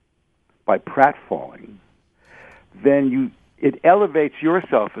 by pratfalling, then it elevates your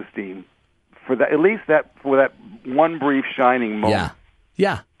self-esteem for that, at least for that one brief shining moment.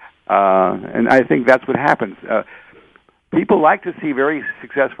 Yeah. And I think that's what happens. People like to see very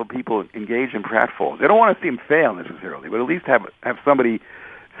successful people engage in pratfalls. They don't want to see them fail necessarily, but at least have somebody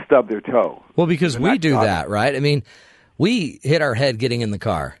stub their toe. Well, because we do that, right? We hit our head getting in the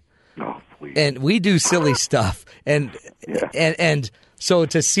car. Oh, please. And we do silly stuff. And so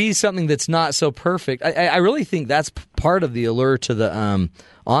to see something that's not so perfect, I really think that's part of the allure to the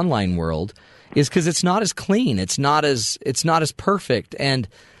online world, is because it's not as clean, it's not as perfect, and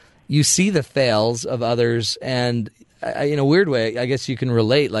you see the fails of others, and in a weird way, I guess you can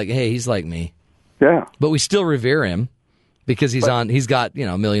relate. Like, hey, he's like me. Yeah. But we still revere him because he's got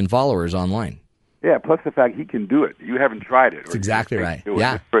 1 million followers online. Yeah. Plus the fact he can do it. You haven't tried it. That's exactly right.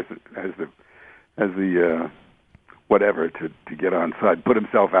 Yeah. This person has the whatever to get on side, put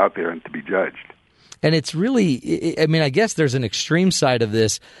himself out there and to be judged. And it's really, I guess there's an extreme side of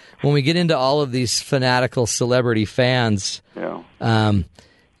this when we get into all of these fanatical celebrity fans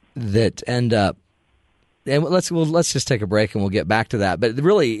that end up. And let's just take a break and we'll get back to that. But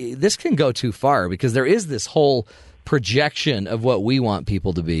really, this can go too far because there is this whole projection of what we want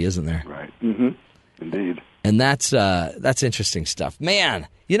people to be, isn't there? Right. Mm-hmm. Indeed. And that's interesting stuff, man.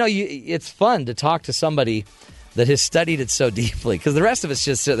 It's fun to talk to somebody that has studied it so deeply, because the rest of us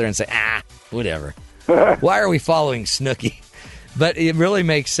just sit there and say, whatever. Why are we following Snooki? But it really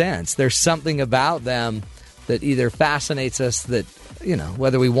makes sense. There's something about them that either fascinates us that,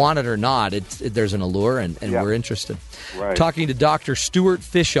 whether we want it or not, there's an allure, and we're interested. Right. Talking to Dr. Stuart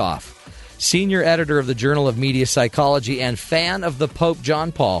Fishoff, senior editor of the Journal of Media Psychology and fan of the Pope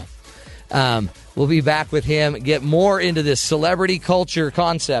John Paul. We'll be back with him, get more into this celebrity culture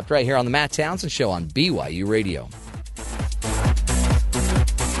concept right here on the Matt Townsend Show on BYU Radio.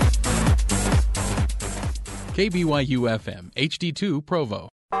 KBYU-FM, HD2 Provo.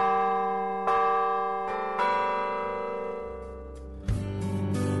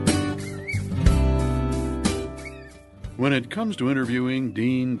 When it comes to interviewing,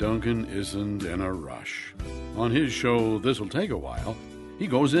 Dean Duncan isn't in a rush. On his show, This'll Take a While, he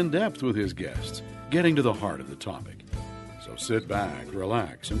goes in depth with his guests, getting to the heart of the topic. So sit back,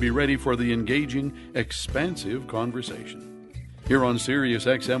 relax, and be ready for the engaging, expansive conversation. Here on Sirius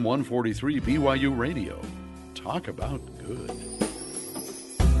XM 143 BYU Radio. Talk about good.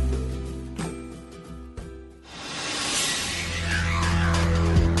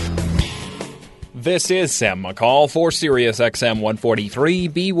 This is Sam McCall for Sirius XM 143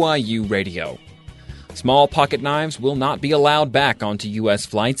 BYU Radio. Small pocket knives will not be allowed back onto U.S.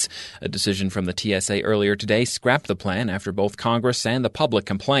 flights. A decision from the TSA earlier today scrapped the plan after both Congress and the public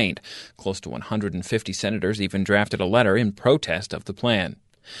complained. Close to 150 senators even drafted a letter in protest of the plan.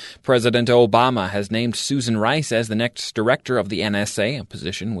 President Obama has named Susan Rice as the next director of the NSA, a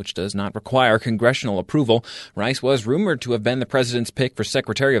position which does not require congressional approval. Rice was rumored to have been the president's pick for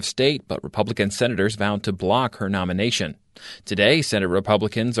Secretary of State, but Republican senators vowed to block her nomination. Today, Senate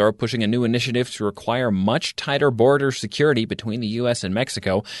Republicans are pushing a new initiative to require much tighter border security between the U.S. and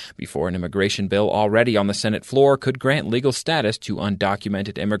Mexico before an immigration bill already on the Senate floor could grant legal status to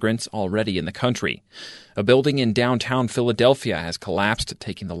undocumented immigrants already in the country. A building in downtown Philadelphia has collapsed,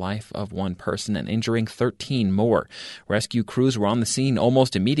 taking the life of one person and injuring 13 more. Rescue crews were on the scene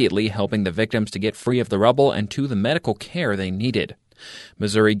almost immediately, helping the victims to get free of the rubble and to the medical care they needed.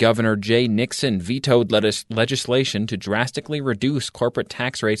 Missouri Governor Jay Nixon vetoed legislation to drastically reduce corporate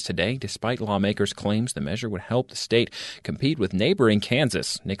tax rates today, despite lawmakers' claims the measure would help the state compete with neighboring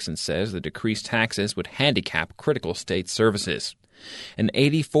Kansas. Nixon says the decreased taxes would handicap critical state services. An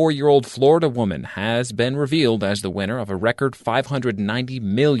 84-year-old Florida woman has been revealed as the winner of a record $590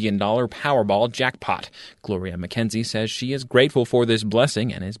 million Powerball jackpot. Gloria McKenzie says she is grateful for this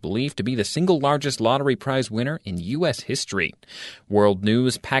blessing and is believed to be the single largest lottery prize winner in U.S. history. World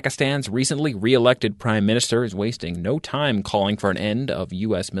news: Pakistan's recently re-elected prime minister is wasting no time calling for an end of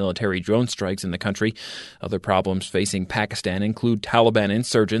U.S. military drone strikes in the country. Other problems facing Pakistan include Taliban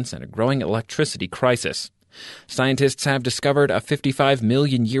insurgents and a growing electricity crisis. Scientists have discovered a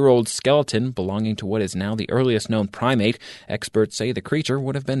 55-million-year-old skeleton belonging to what is now the earliest known primate. Experts say the creature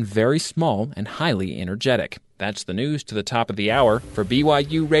would have been very small and highly energetic. That's the news to the top of the hour. For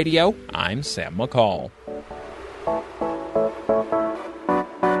BYU Radio, I'm Sam McCall.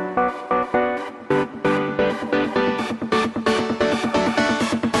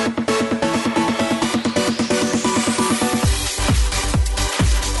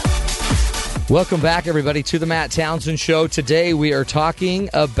 Welcome back, everybody, to the Matt Townsend Show. Today we are talking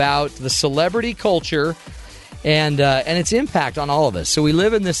about the celebrity culture and its impact on all of us. So we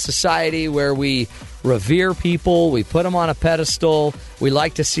live in this society where we revere people, we put them on a pedestal, we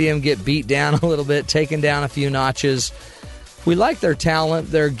like to see them get beat down a little bit, taken down a few notches. We like their talent,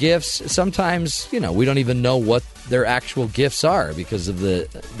 their gifts. Sometimes, we don't even know what their actual gifts are because of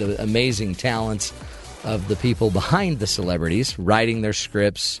the amazing talents of the people behind the celebrities, writing their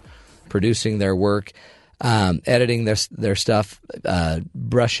scripts, producing their work, editing their stuff,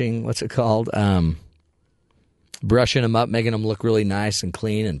 brushing, brushing them up, making them look really nice and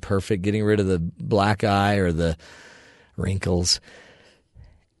clean and perfect, getting rid of the black eye or the wrinkles.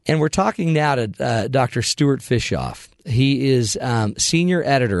 And we're talking now to Dr. Stuart Fischoff. He is senior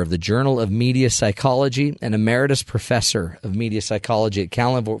editor of the Journal of Media Psychology and emeritus professor of media psychology at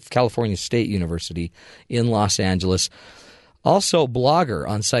California State University in Los Angeles. Also blogger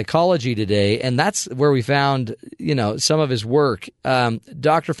on Psychology Today, and that's where we found, some of his work.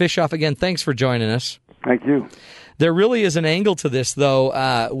 Dr. Fischoff, again, thanks for joining us. Thank you. There really is an angle to this,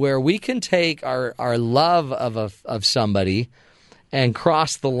 though, where we can take our love of somebody and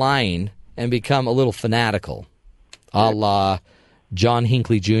cross the line and become a little fanatical, a la John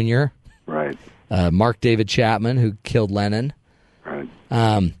Hinckley Jr., right? Mark David Chapman, who killed Lennon. Right.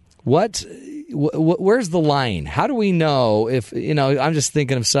 Where's the line? How do we know if, I'm just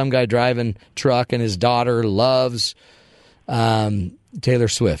thinking of some guy driving truck and his daughter loves Taylor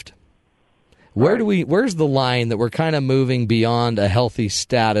Swift. Where's the line that we're kind of moving beyond a healthy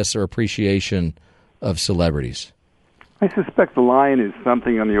status or appreciation of celebrities? I suspect the line is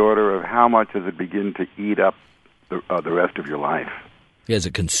something on the order of how much does it begin to eat up the rest of your life? Is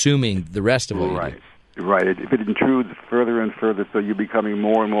it consuming the rest of what you do? Right. If it intrudes further and further, so you're becoming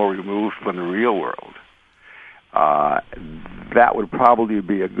more and more removed from the real world, that would probably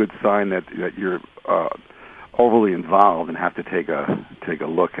be a good sign that you're overly involved and have to take a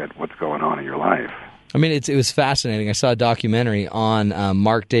look at what's going on in your life. I mean, it was fascinating. I saw a documentary on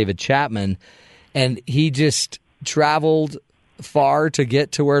Mark David Chapman, and he just traveled far to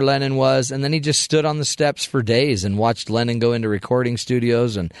get to where Lennon was, and then he just stood on the steps for days and watched Lennon go into recording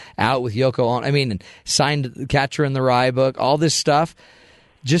studios and out with Yoko Ono. I mean, and signed Catcher in the Rye book, all this stuff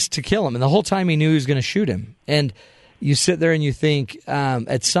just to kill him. And the whole time he knew he was going to shoot him. And you sit there and you think,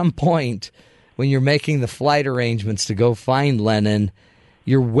 at some point, when you're making the flight arrangements to go find Lennon,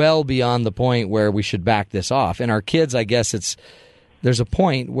 you're well beyond the point where we should back this off. And our kids, I guess there's a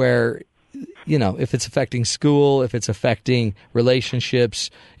point where, if it's affecting school, if it's affecting relationships,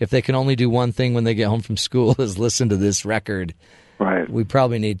 if they can only do one thing when they get home from school is listen to this record, right? We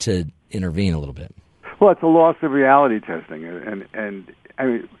probably need to intervene a little bit. Well, it's a loss of reality testing, and I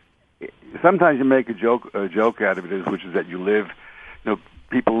mean, sometimes you make a joke out of it, which is that you live,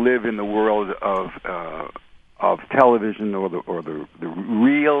 people live in the world of television or the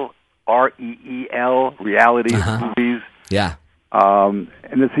real REEL reality of movies. Yeah.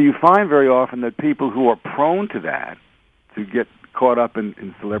 And so you find very often that people who are prone to that, to get caught up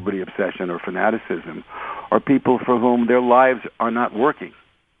in celebrity obsession or fanaticism, are people for whom their lives are not working.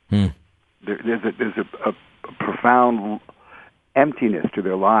 There's a profound emptiness to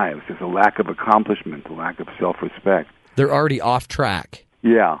their lives. There's a lack of accomplishment, a lack of self-respect. They're already off track.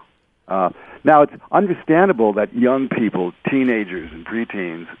 Yeah. Now, it's understandable that young people, teenagers and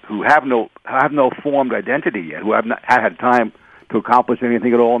preteens, who have no formed identity yet, who have not had time to accomplish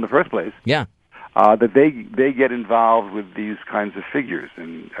anything at all in the first place, that they get involved with these kinds of figures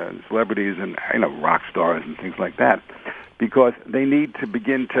and celebrities and rock stars and things like that, because they need to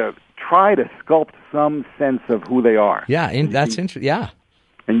begin to try to sculpt some sense of who they are. Yeah, and that's interesting. Yeah.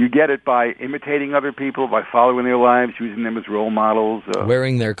 And you get it by imitating other people, by following their lives, using them as role models.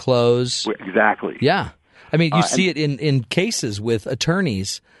 Wearing their clothes. Exactly. Yeah. I mean, you see it in cases with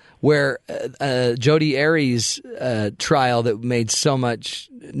attorneys where Jodi Arias' trial that made so much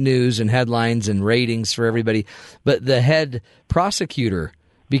news and headlines and ratings for everybody, but the head prosecutor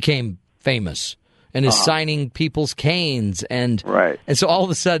became famous and is signing people's canes. And so all of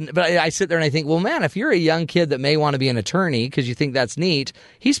a sudden, but I sit there and I think, well, man, if you're a young kid that may want to be an attorney because you think that's neat,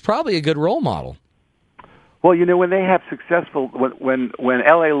 he's probably a good role model. Well, when they have successful, when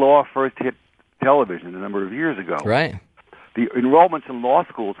L.A. Law first hit television a number of years ago, right, the enrollments in law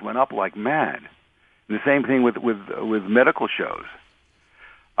schools went up like mad. And the same thing with medical shows,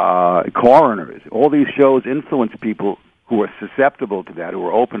 coroners. All these shows influence people who are susceptible to that, who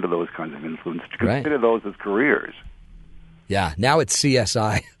are open to those kinds of influence, to consider those as careers. Yeah, now it's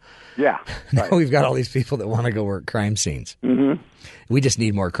CSI. Yeah. Now we've got all these people that want to go work crime scenes. Mm-hmm. We just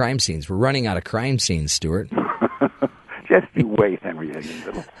need more crime scenes. We're running out of crime scenes, Stuart. Just you wait, Henry.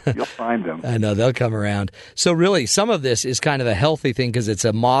 You'll find them. I know, they'll come around. So really, some of this is kind of a healthy thing because it's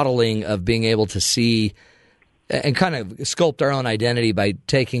a modeling of being able to see and kind of sculpt our own identity by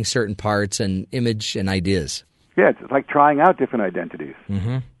taking certain parts and image and ideas. Yeah, it's like trying out different identities.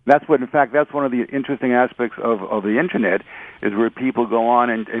 Mm-hmm. That's one of the interesting aspects of the Internet is where people go on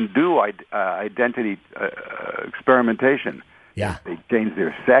and do identity experimentation. Yeah. They change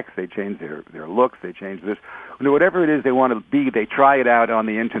their sex, they change their looks, they change this. Whatever it is they want to be, they try it out on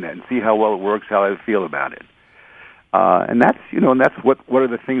the Internet and see how well it works, how they feel about it. And that's what one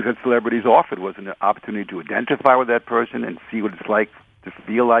of the things that celebrities offered was an opportunity to identify with that person and see what it's like to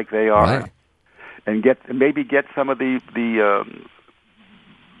feel like they are. Right. And maybe get some of the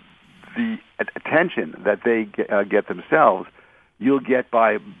attention that they get themselves, you'll get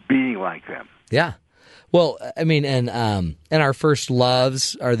by being like them. Yeah. Well, I mean, and our first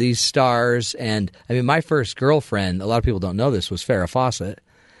loves are these stars, and I mean, my first girlfriend, a lot of people don't know this, was Farrah Fawcett.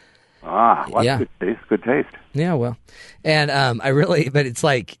 Good taste. Good taste. Yeah, well, and but it's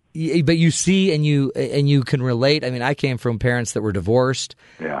like, but you see, and you can relate. I mean, I came from parents that were divorced.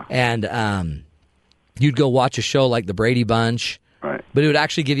 Yeah. And you'd go watch a show like The Brady Bunch, right? But it would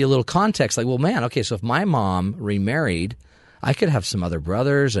actually give you a little context, like, well, man, okay, so if my mom remarried, I could have some other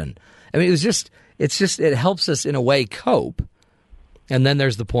brothers, and I mean, it helps us in a way cope, and then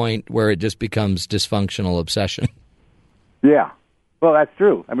there's the point where it just becomes dysfunctional obsession. Yeah, well, that's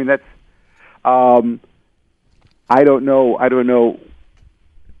true. I mean, that's I don't know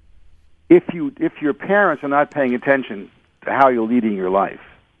if your parents are not paying attention to how you're leading your life.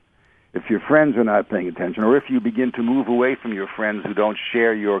 If your friends are not paying attention, or if you begin to move away from your friends who don't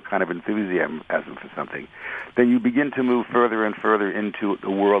share your kind of enthusiasm for something, then you begin to move further and further into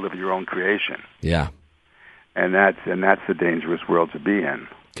the world of your own creation. Yeah. And that's a dangerous world to be in.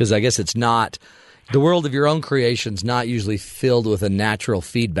 Because I guess it's not, the world of your own creation's not usually filled with a natural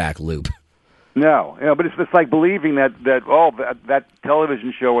feedback loop. No, but it's just like believing that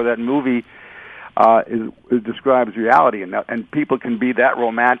television show or that movie describes reality, and people can be that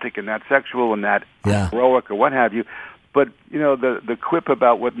romantic and that sexual and that heroic or what have you. But the quip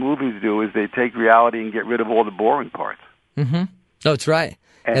about what movies do is they take reality and get rid of all the boring parts. Mm-hmm. No, that's right.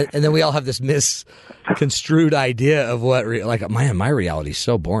 And then we all have this misconstrued idea of what, my reality's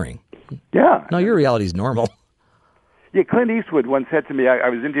so boring. Yeah. No, your reality's normal. Yeah, Clint Eastwood once said to me, I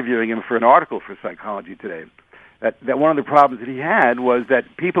was interviewing him for an article for Psychology Today, that one of the problems that he had was that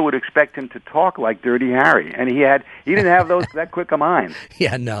people would expect him to talk like Dirty Harry, and he didn't have that quick a mind.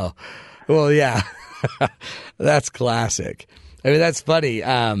 Yeah, no. Well, yeah. That's classic. I mean, that's funny.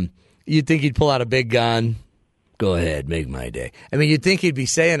 You'd think he'd pull out a big gun. Go ahead, make my day. I mean, you'd think he'd be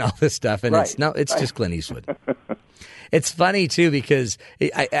saying all this stuff, and it's just Clint Eastwood. It's funny, too, because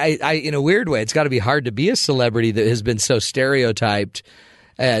I in a weird way, it's got to be hard to be a celebrity that has been so stereotyped.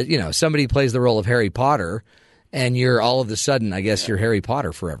 Somebody plays the role of Harry Potter, and you're all of a sudden, I guess, you're Harry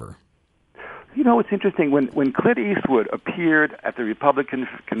Potter forever. You know, it's interesting. When Clint Eastwood appeared at the Republican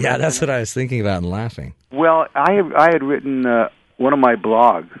convention... Yeah, that's what I was thinking about and laughing. Well, I had written one of my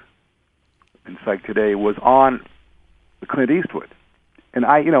blogs in Psych Today was on Clint Eastwood. And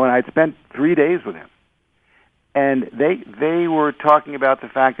I'd spent 3 days with him. And they were talking about the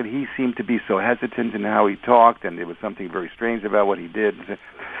fact that he seemed to be so hesitant in how he talked, and there was something very strange about what he did.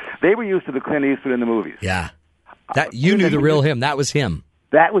 They were used to the Clint Eastwood in the movies. Yeah. You knew the real him. That was him.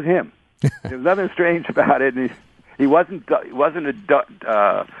 That was him. There was nothing strange about it. And he wasn't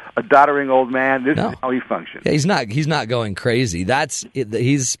a doddering old man. This is how he functioned. Yeah, he's not going crazy.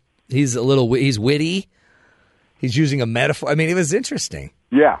 He's witty. He's using a metaphor. I mean, it was interesting.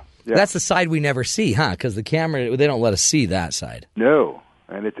 Yeah. That's the side we never see, huh? Because the camera, they don't let us see that side. No,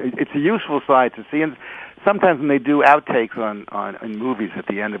 and it's a useful side to see. And sometimes when they do outtakes in movies at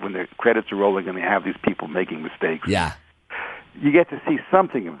the end of when the credits are rolling and they have these people making mistakes, you get to see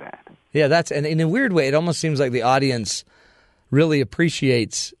something of that. Yeah, and in a weird way, it almost seems like the audience really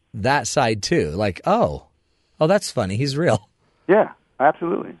appreciates that side too. Like, oh, that's funny. He's real. Yeah,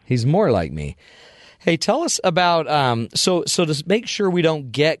 absolutely. He's more like me. Hey, tell us about so to make sure we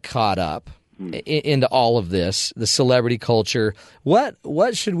don't get caught up into all of this, the celebrity culture. What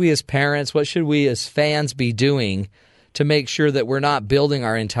should we as parents, what should we as fans be doing to make sure that we're not building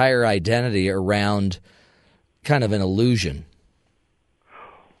our entire identity around kind of an illusion?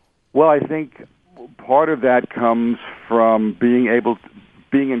 Well, I think part of that comes from being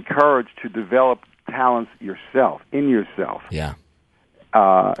encouraged to develop talents in yourself. Yeah.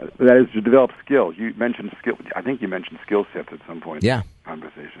 That is to develop skills. You mentioned skill. I think you mentioned skill sets at some point. Yeah. In the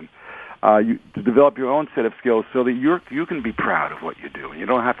conversation. To develop your own set of skills so that you can be proud of what you do. You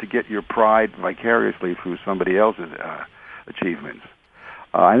don't have to get your pride vicariously through somebody else's achievements.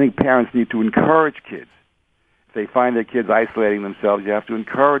 I think parents need to encourage kids. If they find their kids isolating themselves, you have to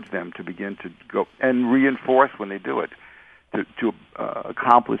encourage them to begin to go and reinforce when they do it. To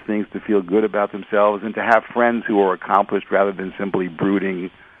accomplish things, to feel good about themselves, and to have friends who are accomplished rather than simply brooding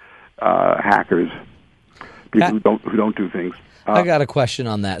hackers, people who don't do things. I got a question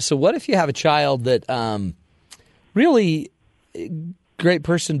on that. So what if you have a child that really great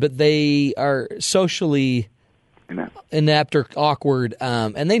person, but they are socially inept or awkward,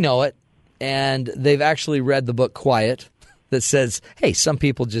 and they know it, and they've actually read the book Quiet that says, hey, some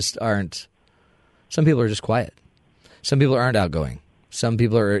people are just quiet. Some people aren't outgoing. Some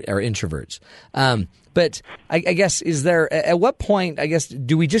people are introverts. But I guess, at what point, I guess,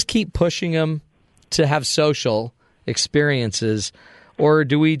 do we just keep pushing them to have social experiences, or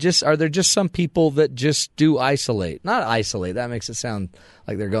are there just some people that just do isolate? Not isolate, that makes it sound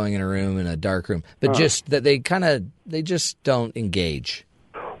like they're going in a room, in a dark room, but just that they just don't engage.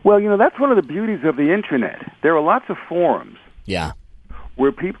 Well, that's one of the beauties of the internet. There are lots of forums. Yeah.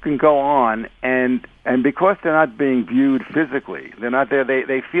 Where people can go on and because they're not being viewed physically, they're not there.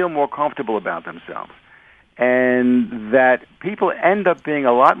 They feel more comfortable about themselves, and that people end up being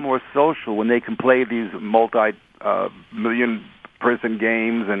a lot more social when they can play these multi-million-person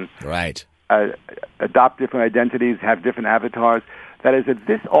games and adopt different identities, have different avatars. That is, that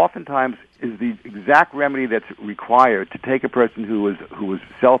this oftentimes is the exact remedy that's required to take a person who was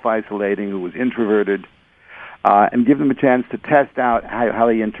self-isolating, who was introverted. And give them a chance to test out how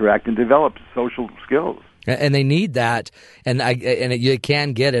they interact and develop social skills. And they need that, and you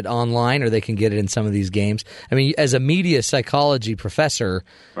can get it online, or they can get it in some of these games. I mean, as a media psychology professor,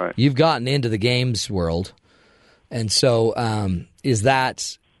 you've gotten into the games world, and so is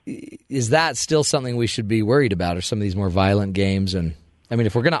that still something we should be worried about, or some of these more violent games? And I mean,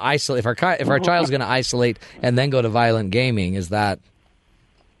 if we're going to isolate, if our child's going to isolate and then go to violent gaming, it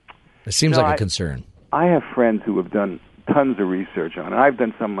seems like a concern. I have friends who have done tons of research on it. I've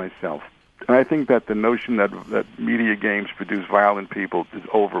done some myself. And I think that the notion that media games produce violent people is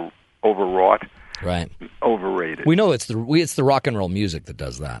overwrought, overrated. We know it's the rock and roll music that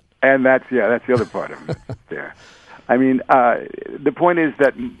does that. And that's the other part of it there. I mean, the point is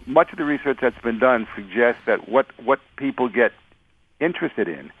that much of the research that's been done suggests that what people get interested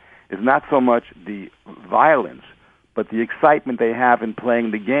in is not so much the violence, but the excitement they have in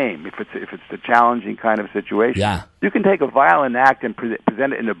playing the game. If it's a challenging kind of situation, Yeah. You can take a violent act and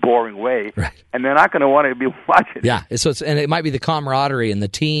present it in a boring way, right. and they're not going to want to be watching. Yeah, and it might be the camaraderie and the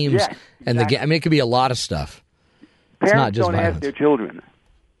teams and the game. I mean, it could be a lot of stuff. Parents it's not just don't violence. ask their children.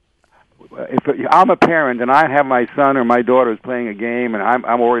 If I'm a parent and I have my son or my daughter is playing a game, and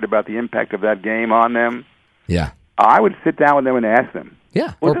I'm worried about the impact of that game on them, yeah, I would sit down with them and ask them.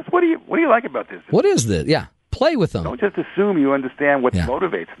 Yeah. Well, what do you like about this? What is this? Yeah. Play with them. Don't just assume you understand what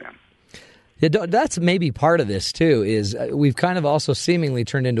motivates them. Yeah, that's maybe part of this, too, is we've kind of also seemingly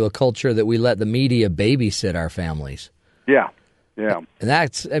turned into a culture that we let the media babysit our families. Yeah, yeah. And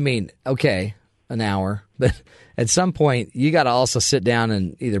that's, I mean, okay, an hour, but at some point you got to also sit down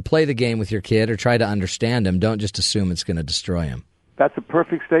and either play the game with your kid or try to understand him. Don't just assume it's going to destroy him. That's a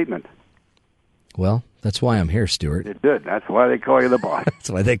perfect statement. Well, that's why I'm here, Stuart. It did. That's why they call you the boss. That's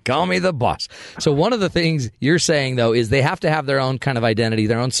why they call me the boss. So one of the things you're saying, though, is they have to have their own kind of identity,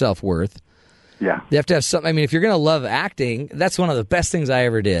 their own self-worth. Yeah. They have to have something. I mean, if you're going to love acting, that's one of the best things I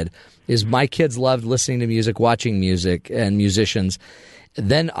ever did, is my kids loved listening to music, watching music, and musicians.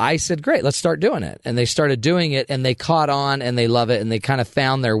 Then I said, great, let's start doing it. And they started doing it, and they caught on, and they love it, and they kind of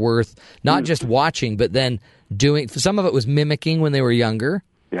found their worth, not just watching, but then doing. Some of it was mimicking when they were younger.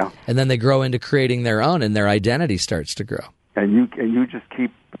 Yeah. And then they grow into creating their own, and their identity starts to grow. And you just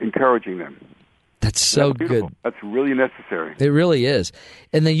keep encouraging them. That's so good. That's really necessary. It really is.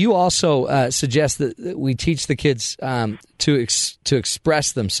 And then you also suggest that we teach the kids to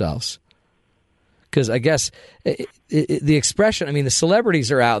express themselves. Because I guess the expression, I mean, the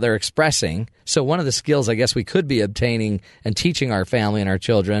celebrities are out there expressing. So one of the skills I guess we could be obtaining and teaching our family and our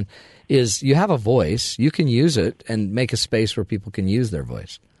children is you have a voice. You can use it and make a space where people can use their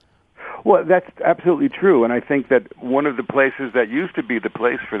voice. Well, that's absolutely true. And I think that one of the places that used to be the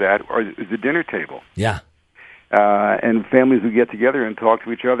place for that is the dinner table. Yeah. And families would get together and talk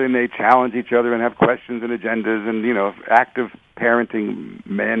to each other, and they challenge each other and have questions and agendas, and active parenting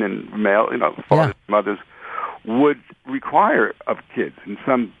men and male, fathers, mothers would require of kids in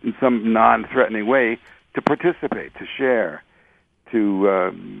some non-threatening way to participate, to share,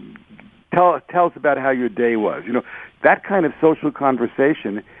 to tell us about how your day was. That kind of social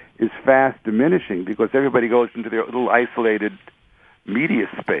conversation is fast diminishing because everybody goes into their little isolated media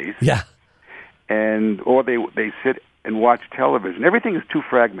space. Yeah. Or they sit and watch television. Everything is too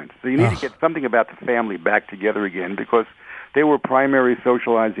fragmented. So you need to get something about the family back together again because they were primary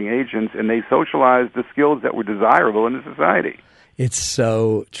socializing agents and they socialized the skills that were desirable in the society. It's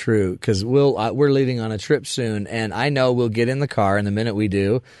so true because we're leaving on a trip soon, and I know we'll get in the car, and the minute we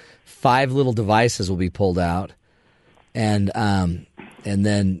do, 5 little devices will be pulled out, and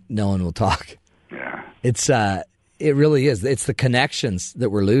then no one will talk. Yeah, it really is. It's the connections that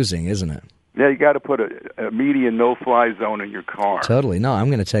we're losing, isn't it? Yeah, you got to put a media no-fly zone in your car. Totally. No, I'm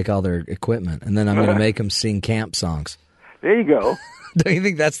going to take all their equipment, and then I'm going to make them sing camp songs. There you go. Don't you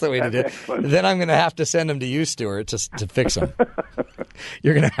think that's the way to do it? Excellent. Then I'm going to have to send them to you, Stuart, to fix them.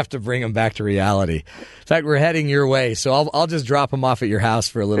 You're going to have to bring them back to reality. In fact, we're heading your way, so I'll just drop them off at your house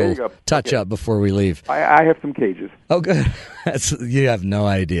for a little touch-up before we leave. I have some cages. Oh, good. You have no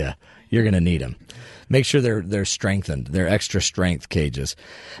idea. You're going to need them. Make sure they're strengthened. They're extra strength cages.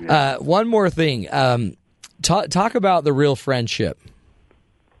 Yeah. One more thing. Talk about the real friendship.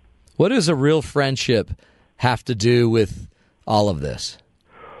 What does a real friendship have to do with all of this?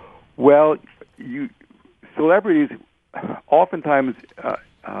 Well, celebrities oftentimes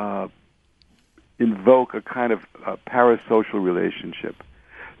invoke a kind of parasocial relationship.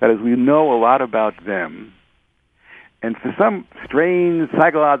 That is, we know a lot about them, and for some strange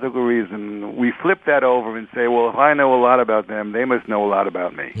psychological reason, we flip that over and say, well, if I know a lot about them, they must know a lot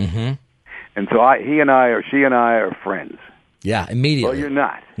about me. Mm-hmm. And so she and I are friends. Yeah, immediately. Well, you're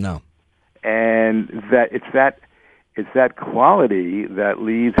not. No. And that it's that quality that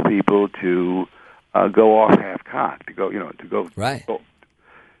leads people to go off half-cocked, to go right. Go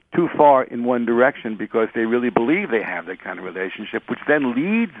too far in one direction because they really believe they have that kind of relationship, which then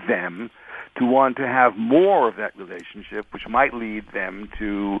leads them to want to have more of that relationship, which might lead them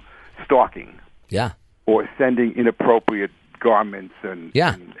to stalking. Yeah. Or sending inappropriate garments and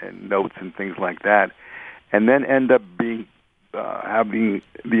notes and things like that, and then end up being having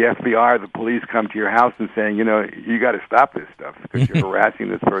the FBI or the police come to your house and saying, you got to stop this stuff because you're harassing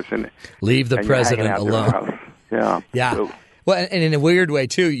this person. Leave the president alone. Yeah. Yeah. So, well, and in a weird way,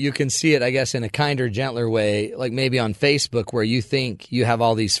 too, you can see it, I guess, in a kinder, gentler way, like maybe on Facebook where you think you have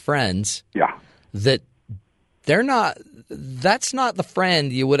all these friends. Yeah. That that's not the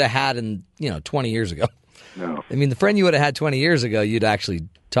friend you would have had in, 20 years ago. No. I mean, the friend you would have had 20 years ago, you'd actually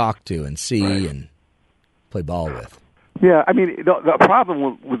talk to and see and play ball with. Yeah, I mean, the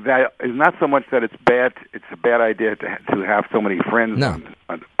problem with that is not so much that it's bad. It's a bad idea to have so many friends. No.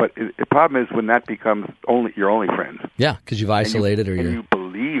 But the problem is when that becomes your only friends. Yeah, because you've isolated and you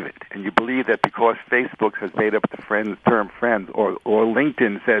believe it, and you believe that because Facebook has made up the term friends, or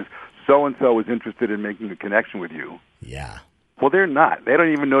LinkedIn says so and so is interested in making a connection with you. Yeah. Well, they're not. They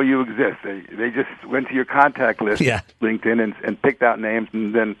don't even know you exist. They just went to your contact list, LinkedIn, and picked out names,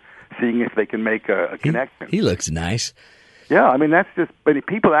 and then seeing if they can make a connection. He looks nice. Yeah, I mean, that's just, but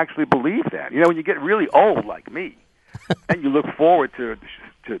people actually believe that. You know, when you get really old like me, and you look forward to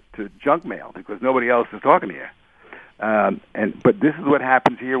junk mail because nobody else is talking to you. But this is what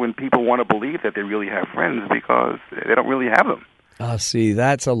happens here when people want to believe that they really have friends because they don't really have them. Oh, see,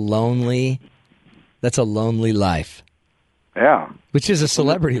 that's a lonely life. Yeah. Which is a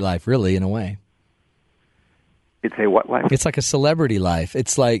celebrity life, really, in a way. It's a what life? It's like a celebrity life.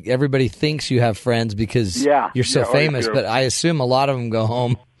 It's like everybody thinks you have friends because you're so famous, but I assume a lot of them go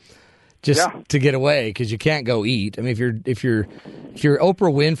home just to get away because you can't go eat. I mean, if you're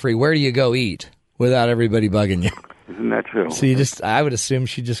Oprah Winfrey, where do you go eat without everybody bugging you? Isn't that true? So I would assume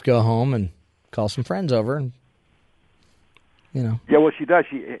she'd just go home and call some friends over and, you know. Yeah, well, she does.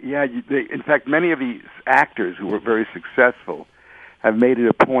 In fact, many of these actors who were very successful have made it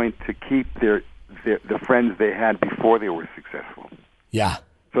a point to keep the friends they had before they were successful. Yeah.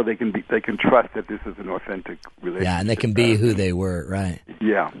 So they can trust that this is an authentic relationship. Yeah, and they can be who they were, right?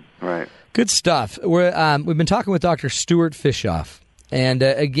 Yeah, right. Good stuff. We've been talking with Dr. Stuart Fischoff, and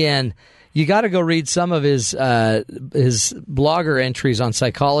again, you got to go read some of his blogger entries on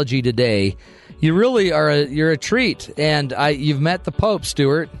Psychology Today. You really you're a treat, and you've met the Pope,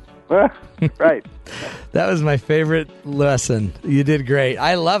 Stuart. Right. That was my favorite lesson. You did great.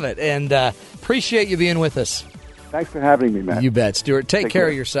 I love it, and appreciate you being with us. Thanks for having me, Matt. You bet, Stuart. Take care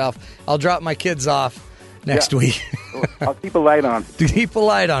of yourself. I'll drop my kids off next week. I'll keep a light on. Keep a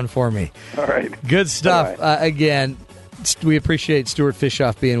light on for me. All right. Good stuff. Again, we appreciate Stuart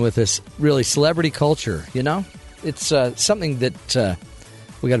Fischoff being with us. Really, celebrity culture, you know? It's something that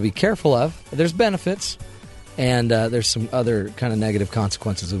we got to be careful of. There's benefits. And there's some other kind of negative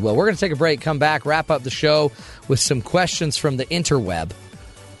consequences as well. We're going to take a break, come back, wrap up the show with some questions from the interweb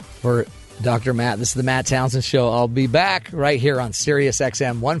for Dr. Matt. This is the Matt Townsend Show. I'll be back right here on Sirius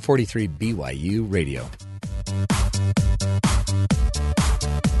XM 143 BYU Radio.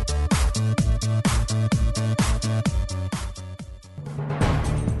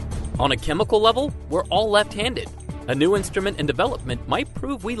 On a chemical level, we're all left-handed. A new instrument in development might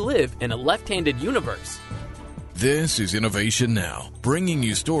prove we live in a left-handed universe. This is Innovation Now, bringing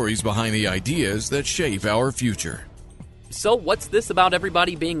you stories behind the ideas that shape our future. So what's this about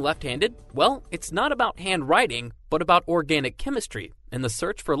everybody being left-handed? Well, it's not about handwriting, but about organic chemistry and the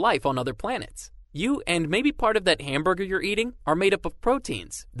search for life on other planets. You and maybe part of that hamburger you're eating are made up of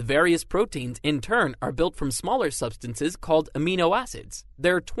proteins. The various proteins, in turn, are built from smaller substances called amino acids.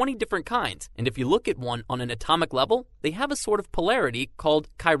 There are 20 different kinds, and if you look at one on an atomic level, they have a sort of polarity called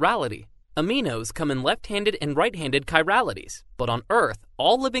chirality. Aminos come in left-handed and right-handed chiralities, but on Earth,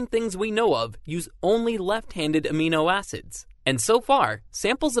 all living things we know of use only left-handed amino acids. And so far,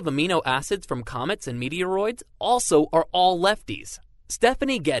 samples of amino acids from comets and meteoroids also are all lefties.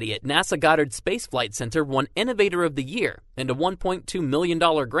 Stephanie Getty at NASA Goddard Space Flight Center won Innovator of the Year and a $1.2 million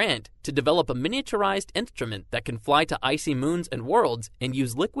grant to develop a miniaturized instrument that can fly to icy moons and worlds and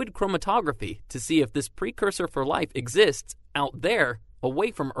use liquid chromatography to see if this precursor for life exists out there,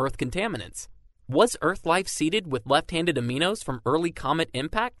 away from Earth contaminants. Was Earth life seeded with left-handed aminos from early comet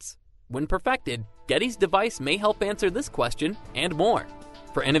impacts? When perfected, Getty's device may help answer this question and more.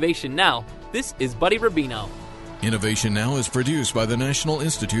 For Innovation Now, this is Buddy Rubino. Innovation Now is produced by the National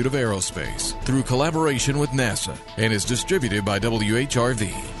Institute of Aerospace through collaboration with NASA and is distributed by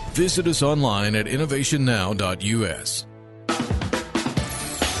WHRV. Visit us online at innovationnow.us.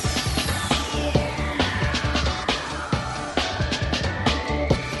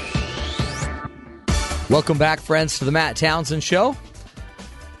 Welcome back, friends, to the Matt Townsend Show.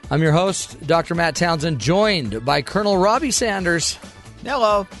 I'm your host, Dr. Matt Townsend, joined by Colonel Robbie Sanders.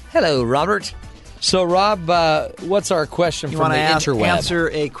 Hello. Hello, Robert. So, Rob, what's our question from the interweb? Answer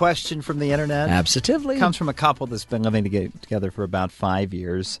a question from the internet? Absolutely. It comes from a couple that's been living together for about 5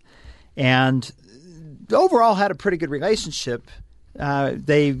 years, and overall had a pretty good relationship.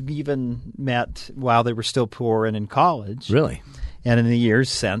 They even met while they were still poor and in college. Really? And in the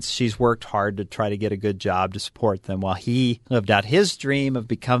years since, she's worked hard to try to get a good job to support them while he lived out his dream of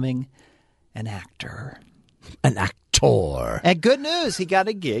becoming an actor. An actor. And good news, he got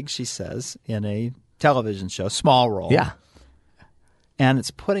a gig, she says, in a television show, small role. Yeah. And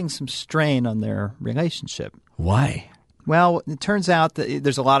it's putting some strain on their relationship. Why? Well, it turns out that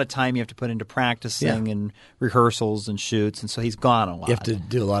there's a lot of time you have to put into practicing and rehearsals and shoots, and so he's gone a lot. You have to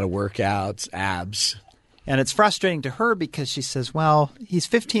do a lot of workouts, abs. And it's frustrating to her because she says, well, he's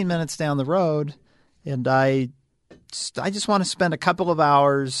 15 minutes down the road, and I just want to spend a couple of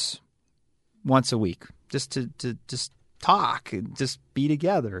hours once a week just to just talk and just be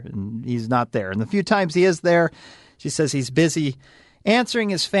together. And he's not there. And the few times he is there, she says he's busy answering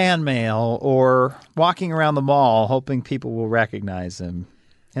his fan mail or walking around the mall hoping people will recognize him.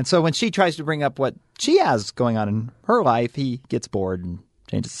 And so when she tries to bring up what she has going on in her life, he gets bored and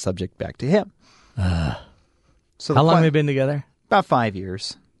changes the subject back to him. So how long have we been together? About 5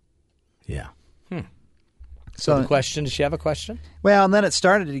 years. Yeah. So the question, does she have a question? Well, and then it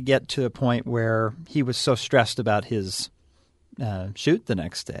started to get to a point where he was so stressed about his shoot the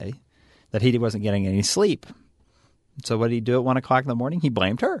next day that he wasn't getting any sleep. So what did he do at 1 o'clock in the morning? He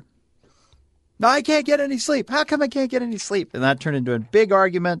blamed her. No, I can't get any sleep. How come I can't get any sleep? And that turned into a big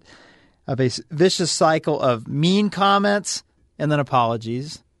argument of a vicious cycle of mean comments and then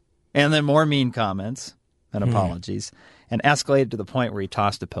apologies and then more mean comments and apologies and escalated to the point where he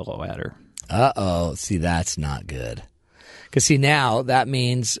tossed a pillow at her. Uh-oh. See, that's not good. Because, see, now that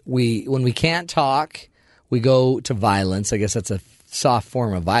means when we can't talk, we go to violence. I guess that's a soft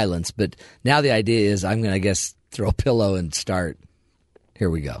form of violence. But now the idea is I'm going to, I guess, throw a pillow and start. Here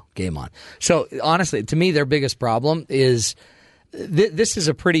we go. Game on. So, honestly, to me, their biggest problem is this is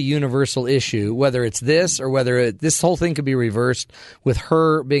a pretty universal issue, whether it's this or whether this whole thing could be reversed with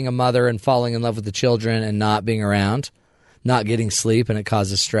her being a mother and falling in love with the children and not being around. Not getting sleep and it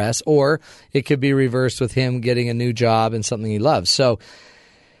causes stress, or it could be reversed with him getting a new job and something he loves. So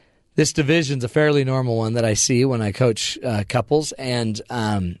this division's a fairly normal one that I see when I coach couples. And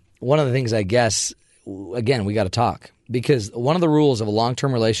one of the things I guess, again, we got to talk, because one of the rules of a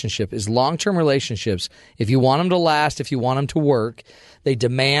long-term relationship is long-term relationships, if you want them to last, if you want them to work, they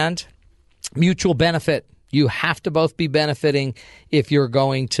demand mutual benefit. You have to both be benefiting if you're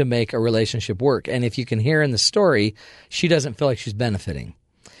going to make a relationship work. And if you can hear in the story, she doesn't feel like she's benefiting.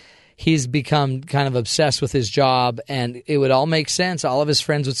 He's become kind of obsessed with his job, and it would all make sense. All of his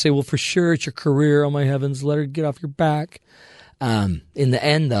friends would say, well, for sure, it's your career. Oh, my heavens, let her get off your back. In the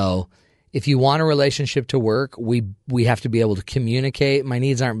end, though, if you want a relationship to work, we have to be able to communicate. My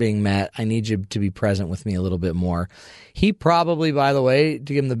needs aren't being met. I need you to be present with me a little bit more. He probably, by the way,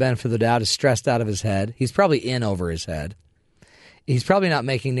 to give him the benefit of the doubt, is stressed out of his head. He's probably in over his head. He's probably not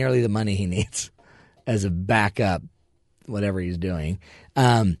making nearly the money he needs as a backup, whatever he's doing.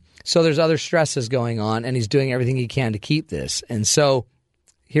 So there's other stresses going on, and he's doing everything he can to keep this. And so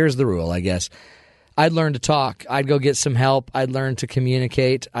here's the rule, I guess. I'd learn to talk. I'd go get some help. I'd learn to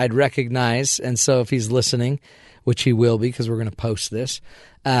communicate. I'd recognize. And so if he's listening, which he will be because we're going to post this,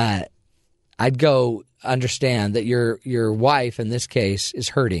 I'd go understand that your wife, in this case, is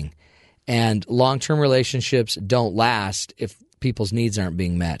hurting. And long-term relationships don't last if people's needs aren't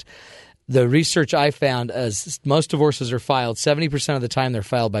being met. The research I found is most divorces are filed, 70% of the time they're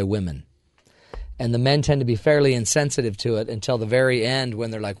filed by women. And the men tend to be fairly insensitive to it until the very end when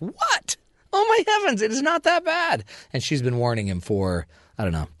they're like, what? Oh, my heavens, it is not that bad. And she's been warning him for,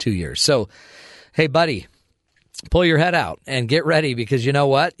 2 years. So, hey, buddy, pull your head out and get ready, because you know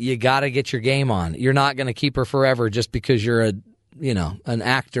what? You got to get your game on. You're not going to keep her forever just because you're an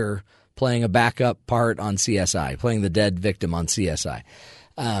actor playing a backup part on CSI, playing the dead victim on CSI.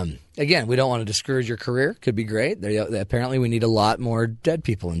 Again, we don't want to discourage your career. Could be great. Apparently, we need a lot more dead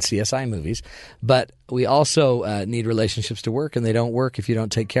people in CSI movies. But we also need relationships to work, and they don't work if you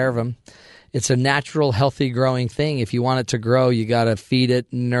don't take care of them. It's a natural, healthy, growing thing. If you want it to grow, you got to feed it,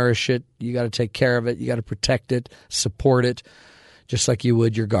 nourish it. You got to take care of it. You got to protect it, support it, just like you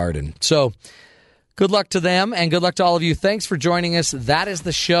would your garden. So good luck to them, and good luck to all of you. Thanks for joining us. That is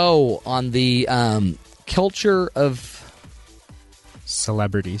the show on the culture of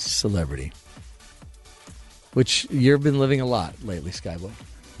celebrity, which you've been living a lot lately, Skyboy.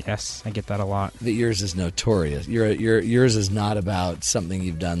 Yes, I get that a lot. That yours is notorious. Yours is not about something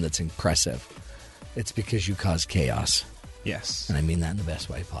you've done that's impressive. It's because you cause chaos. Yes. And I mean that in the best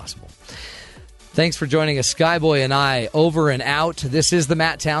way possible. Thanks for joining us, Skyboy and I, over and out. This is the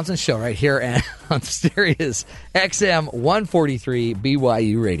Matt Townsend Show right here on Sirius XM 143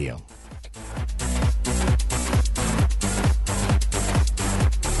 BYU Radio.